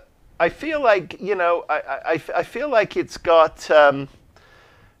feel like, I feel like it's got a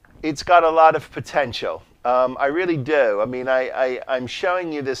lot of potential. I really do. I mean, I'm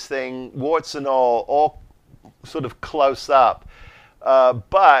showing you this thing, warts and all sort of close up.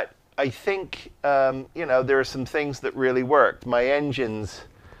 But I think, there are some things that really worked. My engine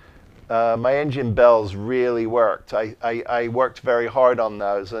bells really worked. I worked very hard on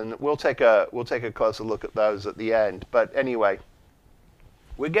those, and we'll take a closer look at those at the end. But anyway,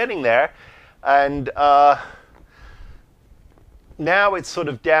 we're getting there, and now it's sort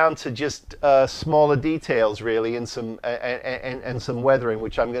of down to just smaller details, really, and some weathering,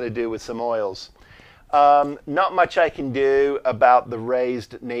 which I'm going to do with some oils. Not much I can do about the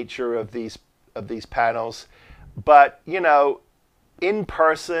raised nature of these panels, but in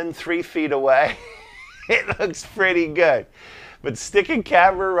person, 3 feet away, it looks pretty good. But stick a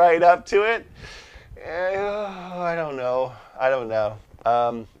camera right up to it, I don't know.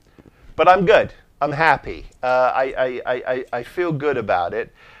 But I'm good. I'm happy. I feel good about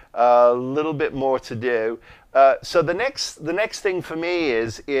it. A little bit more to do. So the next thing for me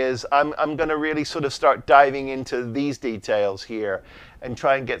is I'm going to really sort of start diving into these details here and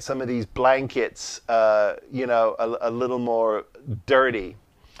try and get some of these blankets, a little more dirty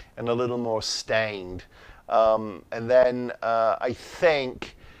and a little more stained. And then I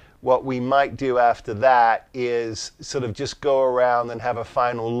think what we might do after that is sort of just go around and have a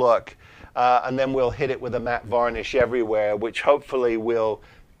final look. And then we'll hit it with a matte varnish everywhere, which hopefully will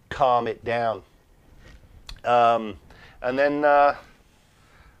calm it down. And then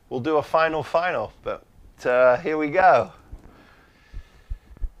we'll do a final. But here we go.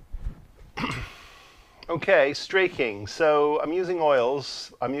 Okay, streaking. So I'm using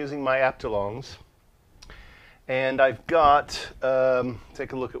oils. I'm using my Aptolongs. And I've got,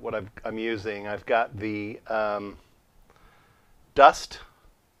 take a look at what I'm using. I've got the Dust,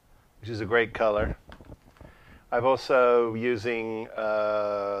 which is a great color. I've also using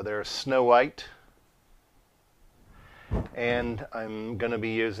their Snow White. And I'm going to be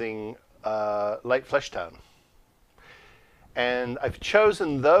using Light Flesh Tone. And I've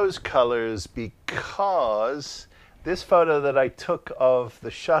chosen those colors because this photo that I took of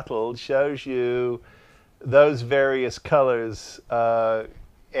the shuttle shows you those various colors,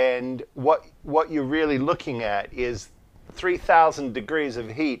 and what you're really looking at is 3,000 degrees of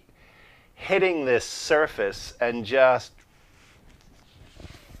heat hitting this surface and just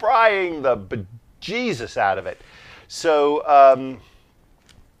frying the bejesus out of it. So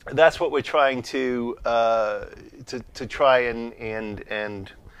that's what we're trying to try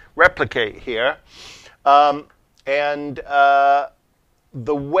and replicate here. And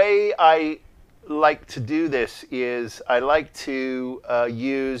the way I like to do this is I like to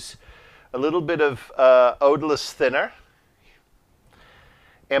use a little bit of odorless thinner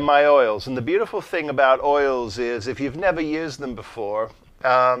in my oils. And the beautiful thing about oils is if you've never used them before,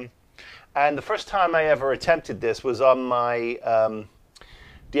 and the first time I ever attempted this was on my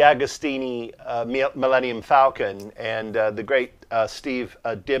D'Agostini Millennium Falcon, and the great Steve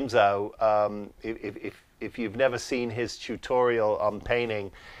Dimzo, if you've never seen his tutorial on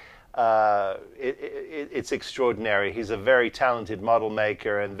painting, it's extraordinary. He's a very talented model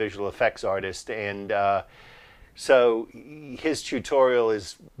maker and visual effects artist, and so his tutorial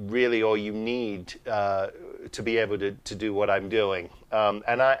is really all you need to be able to do what I'm doing.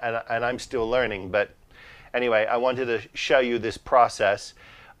 And I'm still learning, but anyway, I wanted to show you this process.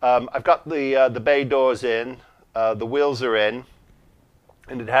 I've got the bay doors in, the wheels are in,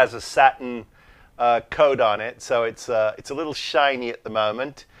 and it has a satin coat on it, so it's a little shiny at the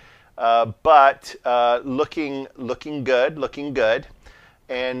moment. But looking good.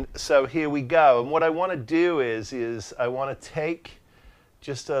 And so here we go. And what I want to do is I want to take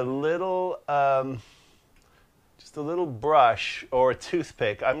just a little just a little brush or a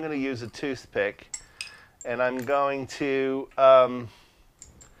toothpick. I'm going to use a toothpick, and I'm going to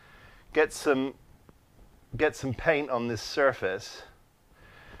get some paint on this surface.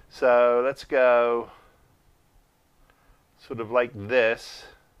 So let's go sort of like this,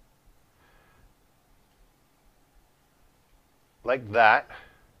 like that,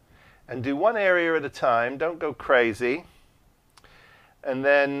 and do one area at a time. Don't go crazy. And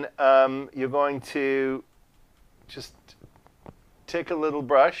then you're going to just take a little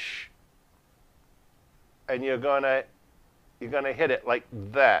brush, and you're gonna hit it like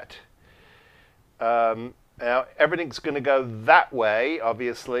that. Now everything's going to go that way,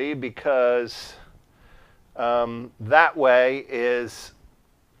 obviously, because that way is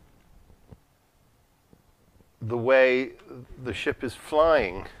the way the ship is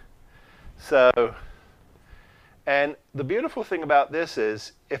flying. So, and the beautiful thing about this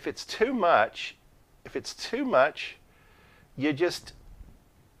is, if it's too much, you just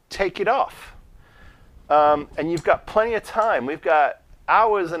take it off. And you've got plenty of time. We've got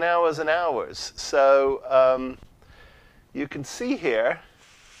hours and hours and hours. So you can see here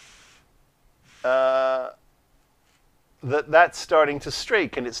that that's starting to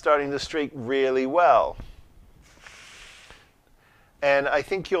streak, and it's starting to streak really well. And I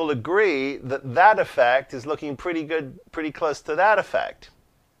think you'll agree that that effect is looking pretty good, pretty close to that effect.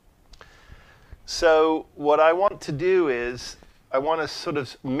 So what I want to do is, I want to sort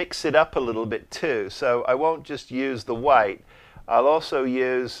of mix it up a little bit too. So I won't just use the white. I'll also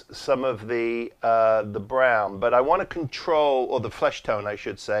use some of the brown. But I want to control, or the flesh tone, I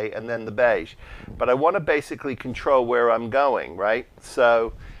should say, and then the beige. But I want to basically control where I'm going, right?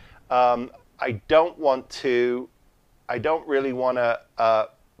 So I don't really want to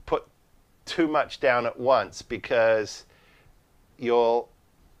put too much down at once, because you'll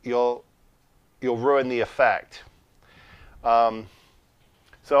ruin the effect.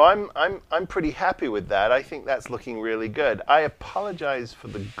 So I'm pretty happy with that. I think that's looking really good. I apologize for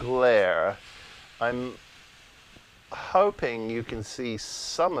the glare. I'm hoping you can see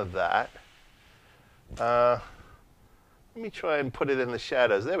some of that. Let me try and put it in the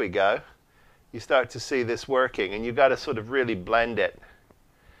shadows. There we go. You start to see this working, and you've got to sort of really blend it,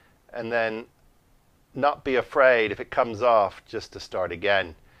 and then not be afraid if it comes off just to start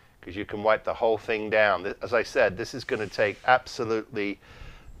again, because you can wipe the whole thing down. As I said, this is going to take absolutely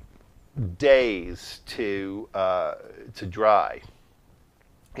days to dry,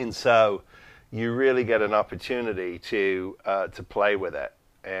 and so you really get an opportunity to play with it,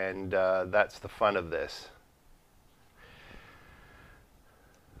 and that's the fun of this.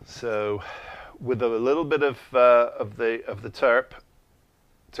 So, with a little bit of the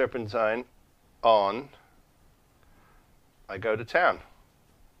turpentine on, I go to town.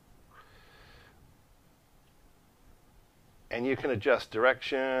 And you can adjust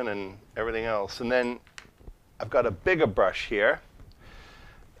direction and everything else. And then I've got a bigger brush here.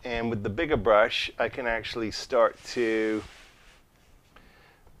 And with the bigger brush, I can actually start to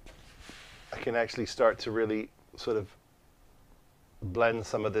really sort of blend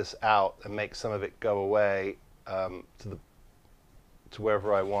some of this out and make some of it go away to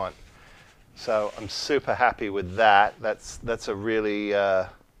wherever I want. So I'm super happy with that. That's a really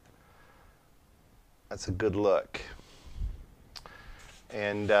that's a good look.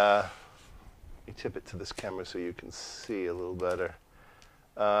 And let me tip it to this camera so you can see a little better.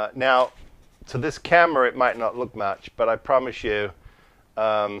 Now, to this camera, it might not look much, but I promise you,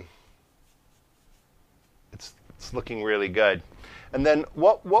 it's looking really good. And then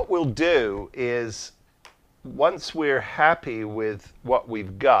what we'll do is, once we're happy with what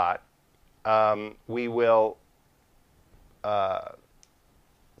we've got, we will. I'm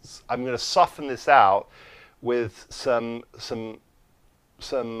going to soften this out with some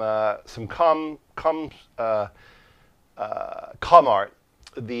com art,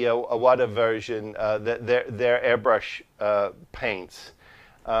 the Awada version, their airbrush paints,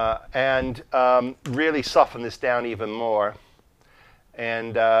 and really soften this down even more.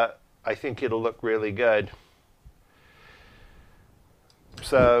 And I think it'll look really good.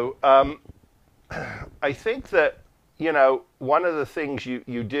 So I think that, you know, one of the things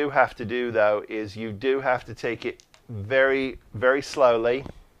you do have to do, though, is you do have to take it very, very slowly.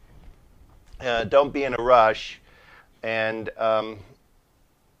 Don't be in a rush, and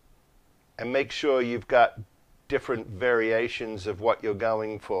make sure you've got different variations of what you're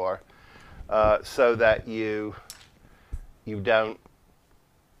going for, so that you don't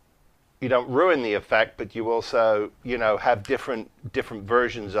ruin the effect, but you also, you know, have different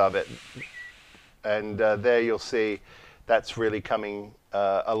versions of it. And there you'll see that's really coming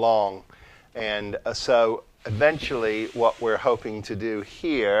along. And so eventually what we're hoping to do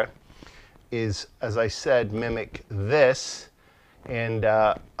here is, as I said, mimic this, and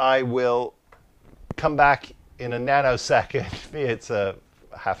I will come back in a nanosecond. It's a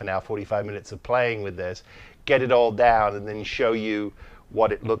half an hour, 45 minutes of playing with this, get it all down, and then show you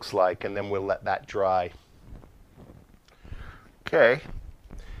what it looks like, and then we'll let that dry. Okay,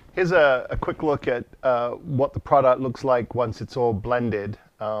 here's a quick look at what the product looks like once it's all blended.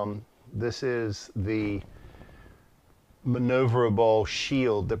 This is the maneuverable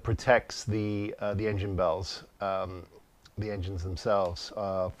shield that protects the engine bells, the engines themselves,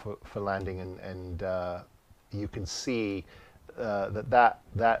 for landing, and you can see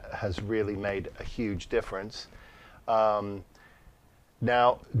that has really made a huge difference.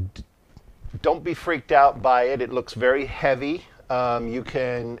 Now, don't be freaked out by it. It looks very heavy. You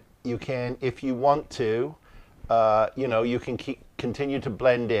can, if you want to, you can continue to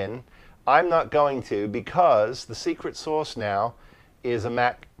blend in. I'm not going to, because the secret sauce now is a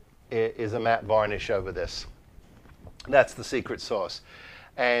matte varnish over this. That's the secret sauce.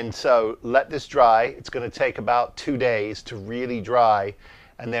 And so let this dry. It's going to take about 2 days to really dry,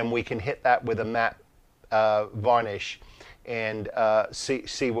 and then we can hit that with a matte varnish and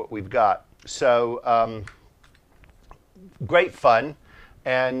see what we've got. So great fun,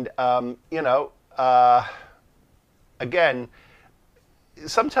 and again,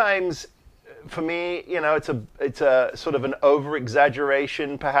 sometimes for me, it's a sort of an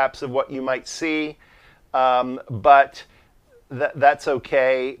over-exaggeration perhaps of what you might see, but that's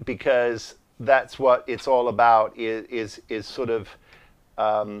okay, because that's what it's all about, is sort of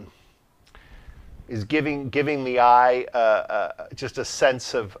is giving the eye just a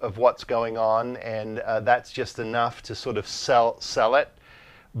sense of what's going on, and that's just enough to sort of sell it.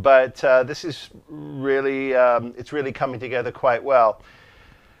 But this is really it's really coming together quite well.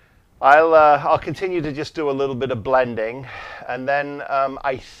 I'll continue to just do a little bit of blending, and then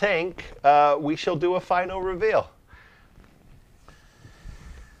I think we shall do a final reveal.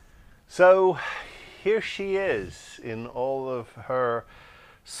 So here she is in all of her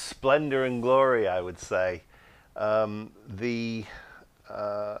splendor and glory, I would say. The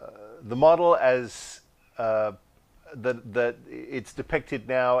model as that it's depicted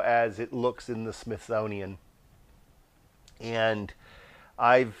now as it looks in the Smithsonian, and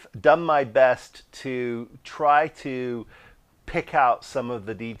I've done my best to try to pick out some of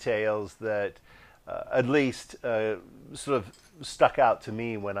the details that at least sort of stuck out to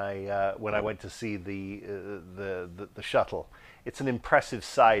me when I went to see the shuttle. It's an impressive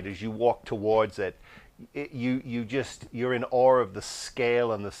sight as you walk towards it. You're in awe of the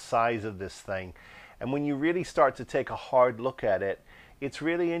scale and the size of this thing. And when you really start to take a hard look at it, it's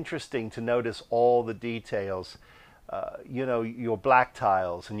really interesting to notice all the details. Your black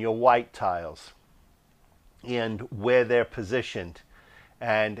tiles and your white tiles, and where they're positioned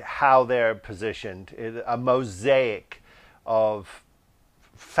and how they're positioned. A mosaic of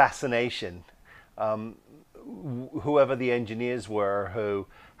fascination. Whoever the engineers were who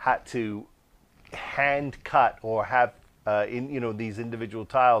had to hand cut or have these individual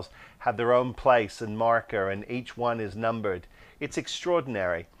tiles have their own place and marker, and each one is numbered. It's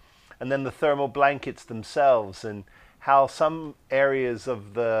extraordinary. And then the thermal blankets themselves, and how some areas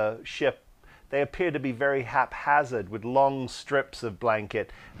of the ship, they appear to be very haphazard, with long strips of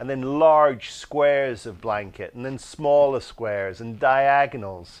blanket, and then large squares of blanket, and then smaller squares and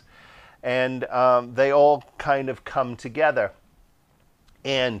diagonals. And they all kind of come together.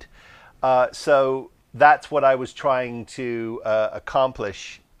 And so that's what I was trying to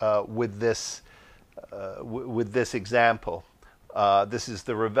accomplish with this example. This is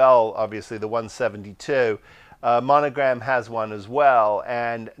the Revell, obviously the 172. Monogram has one as well,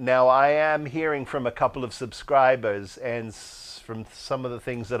 and now I am hearing from a couple of subscribers and from some of the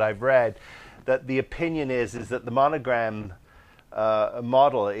things that I've read that the opinion is that the Monogram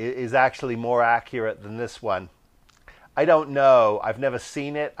model is actually more accurate than this one. I don't know. I've never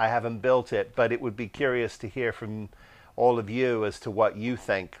seen it. I haven't built it, but it would be curious to hear from all of you as to what you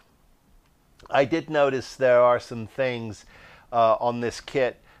think. I did notice there are some things on this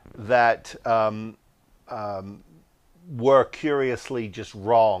kit that were curiously just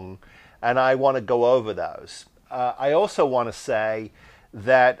wrong, and I want to go over those. I also want to say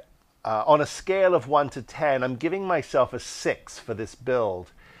that on a scale of 1 to 10, I'm giving myself a 6 for this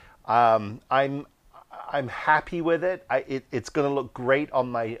build. I'm happy with it. It's going to look great on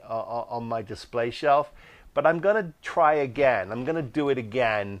my display shelf, but I'm going to try again. I'm going to do it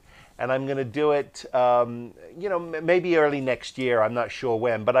again. And I'm going to do it, maybe early next year. I'm not sure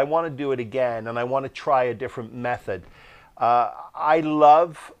when, but I want to do it again, and I want to try a different method. I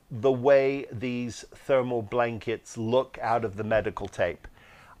love the way these thermal blankets look out of the medical tape.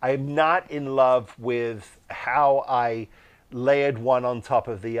 I am not in love with how I layered one on top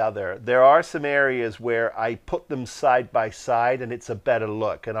of the other. There are some areas where I put them side by side and it's a better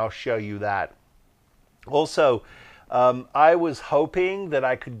look, and I'll show you that. Also, I was hoping that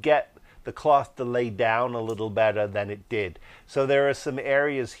I could get the cloth to lay down a little better than it did. So there are some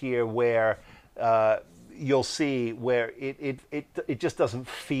areas here where you'll see where it just doesn't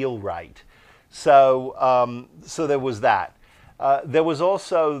feel right. So so there was that. There was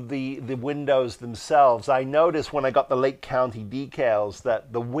also the windows themselves. I noticed when I got the Lake County decals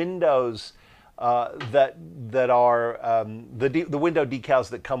that the windows that are the window decals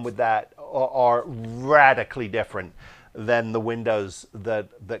that come with that are radically different than the windows that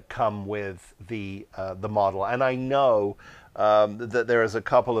come with the model. And I know that there is a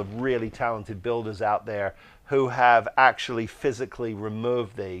couple of really talented builders out there who have actually physically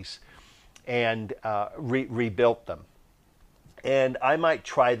removed these and rebuilt them. And I might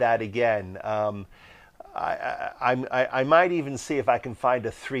try that again. I might even see if I can find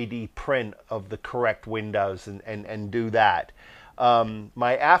a 3D print of the correct windows and do that.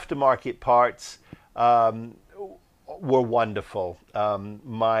 My aftermarket parts were wonderful.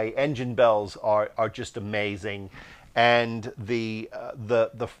 My engine bells are just amazing, and the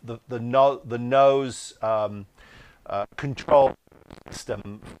nose control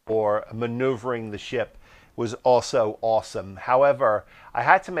system for maneuvering the ship was also awesome. However, I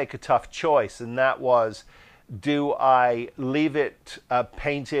had to make a tough choice, and that was, do I leave it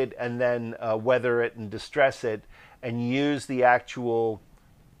painted and then weather it and distress it and use the actual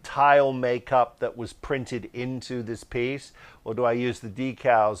tile makeup that was printed into this piece, or do I use the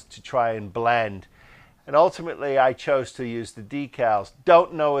decals to try and blend? And ultimately I chose to use the decals.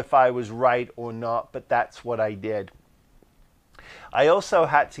 Don't know if I was right or not, but that's what I did. I also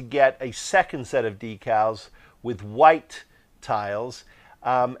had to get a second set of decals with white tiles,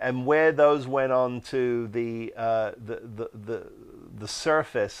 and where those went onto the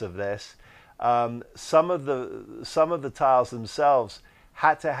surface of this, some of the tiles themselves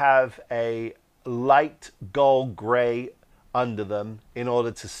had to have a light gold gray under them in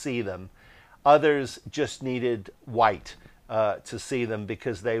order to see them. Others just needed white to see them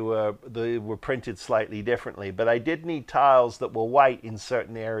because they were printed slightly differently. But I did need tiles that were white in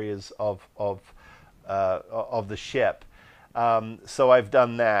certain areas of the ship. So I've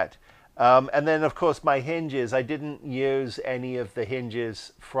done that. And then, of course, my hinges. I didn't use any of the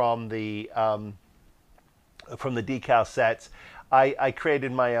hinges from the decal sets. I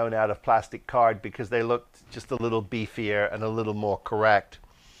created my own out of plastic card because they looked just a little beefier and a little more correct.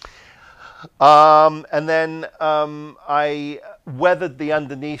 And then I weathered the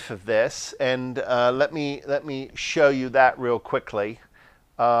underneath of this, and let me show you that real quickly.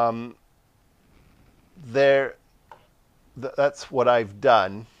 That's what I've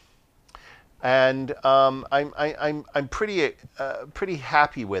done, and I'm pretty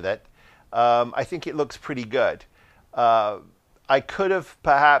happy with it. I think it looks pretty good. I could have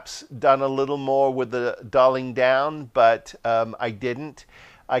perhaps done a little more with the dulling down, but I didn't.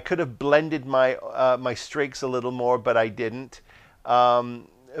 I could have blended my my streaks a little more, but I didn't.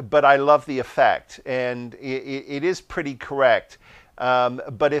 But I love the effect, and it is pretty correct.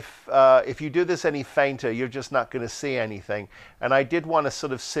 But if you do this any fainter, you're just not going to see anything. And I did want to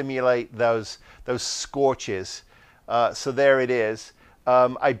sort of simulate those scorches. So there it is.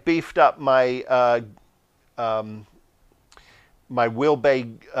 I beefed up my my wheel bay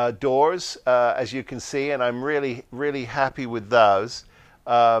doors, as you can see, and I'm really happy with those.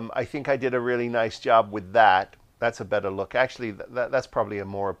 I think I did a really nice job with that. That's a better look. Actually, that's probably a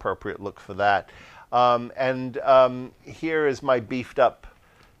more appropriate look for that. Here is my beefed up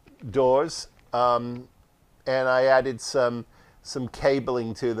doors, and I added some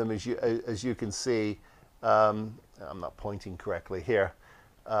cabling to them, as you can see. I'm not pointing correctly here.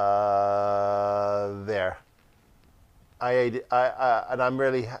 There. And I'm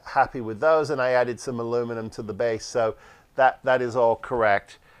really happy with those, and I added some aluminum to the base, so that is all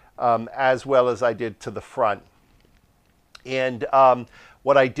correct, as well as I did to the front. And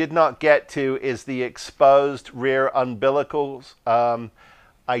what I did not get to is the exposed rear umbilicals.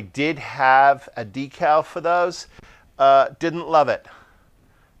 I did have a decal for those. Didn't love it.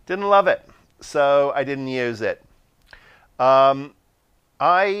 Didn't love it, so I didn't use it. I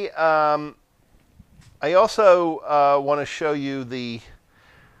also want to show you the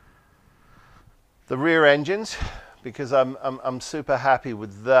rear engines, because I'm super happy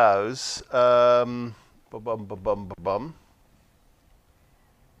with those.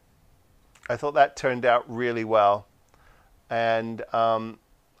 I thought that turned out really well, and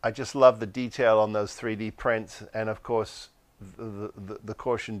I just love the detail on those 3D prints, and of course the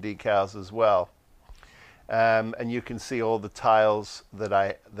caution decals as well. And you can see all the tiles that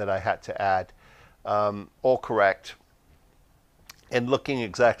I had to add, all correct, and looking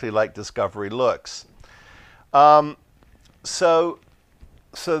exactly like Discovery looks. So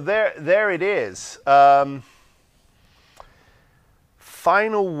there it is.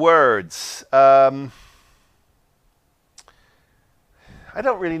 Final words. I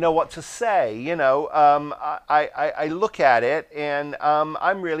don't really know what to say. You know, I look at it and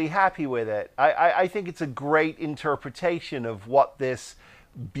I'm really happy with it. I think it's a great interpretation of what this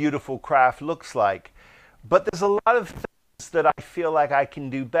beautiful craft looks like. But there's a lot of things that I feel like I can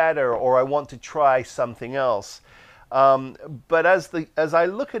do better, or I want to try something else. But as I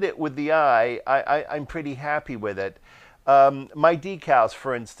look at it with the eye, I'm pretty happy with it. My decals,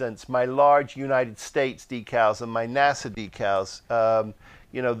 for instance, my large United States decals and my NASA decals,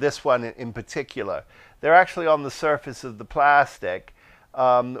 you know, this one in particular, they're actually on the surface of the plastic,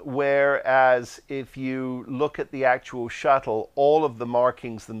 whereas if you look at the actual shuttle, all of the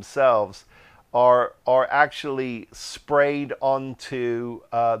markings themselves are actually sprayed onto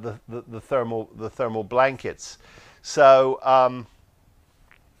the thermal blankets. So, I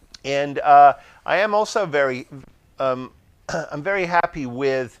am also very I'm very happy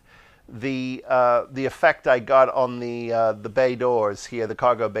with the effect I got on the bay doors here, the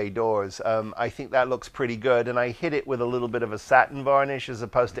cargo bay doors. I think that looks pretty good, and I hit it with a little bit of a satin varnish as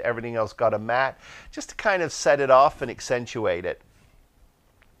opposed to everything else got a matte, just to kind of set it off and accentuate it.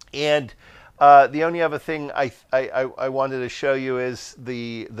 And the only other thing I wanted to show you is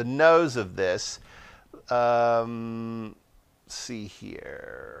the nose of this. See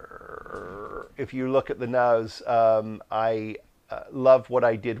here. If you look at the nose, I love what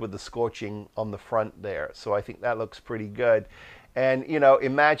I did with the scorching on the front there. So I think that looks pretty good. And, you know,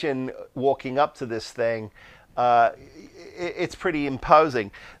 imagine walking up to this thing. It's pretty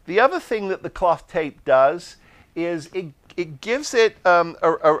imposing. The other thing that the cloth tape does is it gives it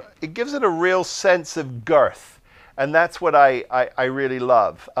a real sense of girth. And that's what I really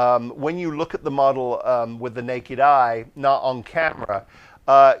love. When you look at the model with the naked eye, not on camera,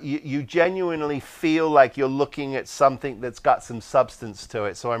 you genuinely feel like you're looking at something that's got some substance to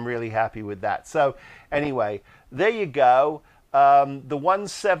it. So I'm really happy with that. So anyway, there you go. The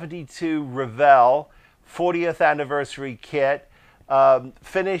 172 Revell 40th anniversary kit,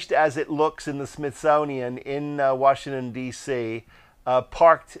 finished as it looks in the Smithsonian in Washington, D.C.,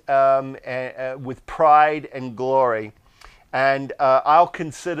 parked with pride and glory. And I'll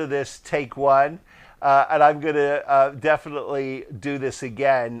consider this take one, and I'm going to definitely do this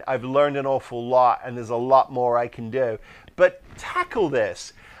again. I've learned an awful lot, and there's a lot more I can do. But tackle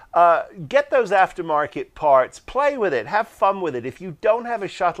this. Get those aftermarket parts, play with it, have fun with it. If you don't have a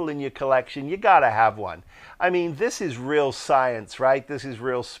shuttle in your collection, you got to have one. I mean, this is real science, right? This is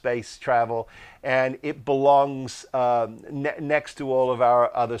real space travel, and it belongs next to all of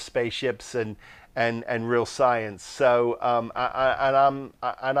our other spaceships and real science. So,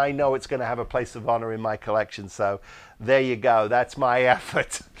 and I know it's going to have a place of honor in my collection. So, there you go. That's my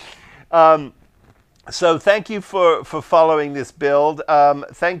effort. So thank you for following this build.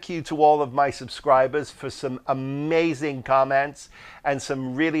 Thank you to all of my subscribers for some amazing comments and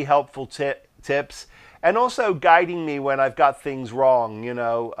some really helpful tips, and also guiding me when I've got things wrong, you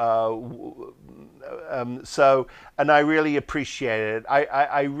know. And I really appreciate it.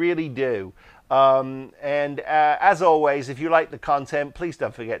 I really do. As always, if you like the content, please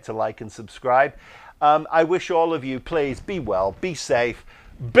don't forget to like and subscribe. I wish all of you, please, be well, be safe,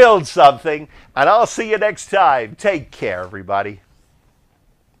 build something, and I'll see you next time. Take care, everybody.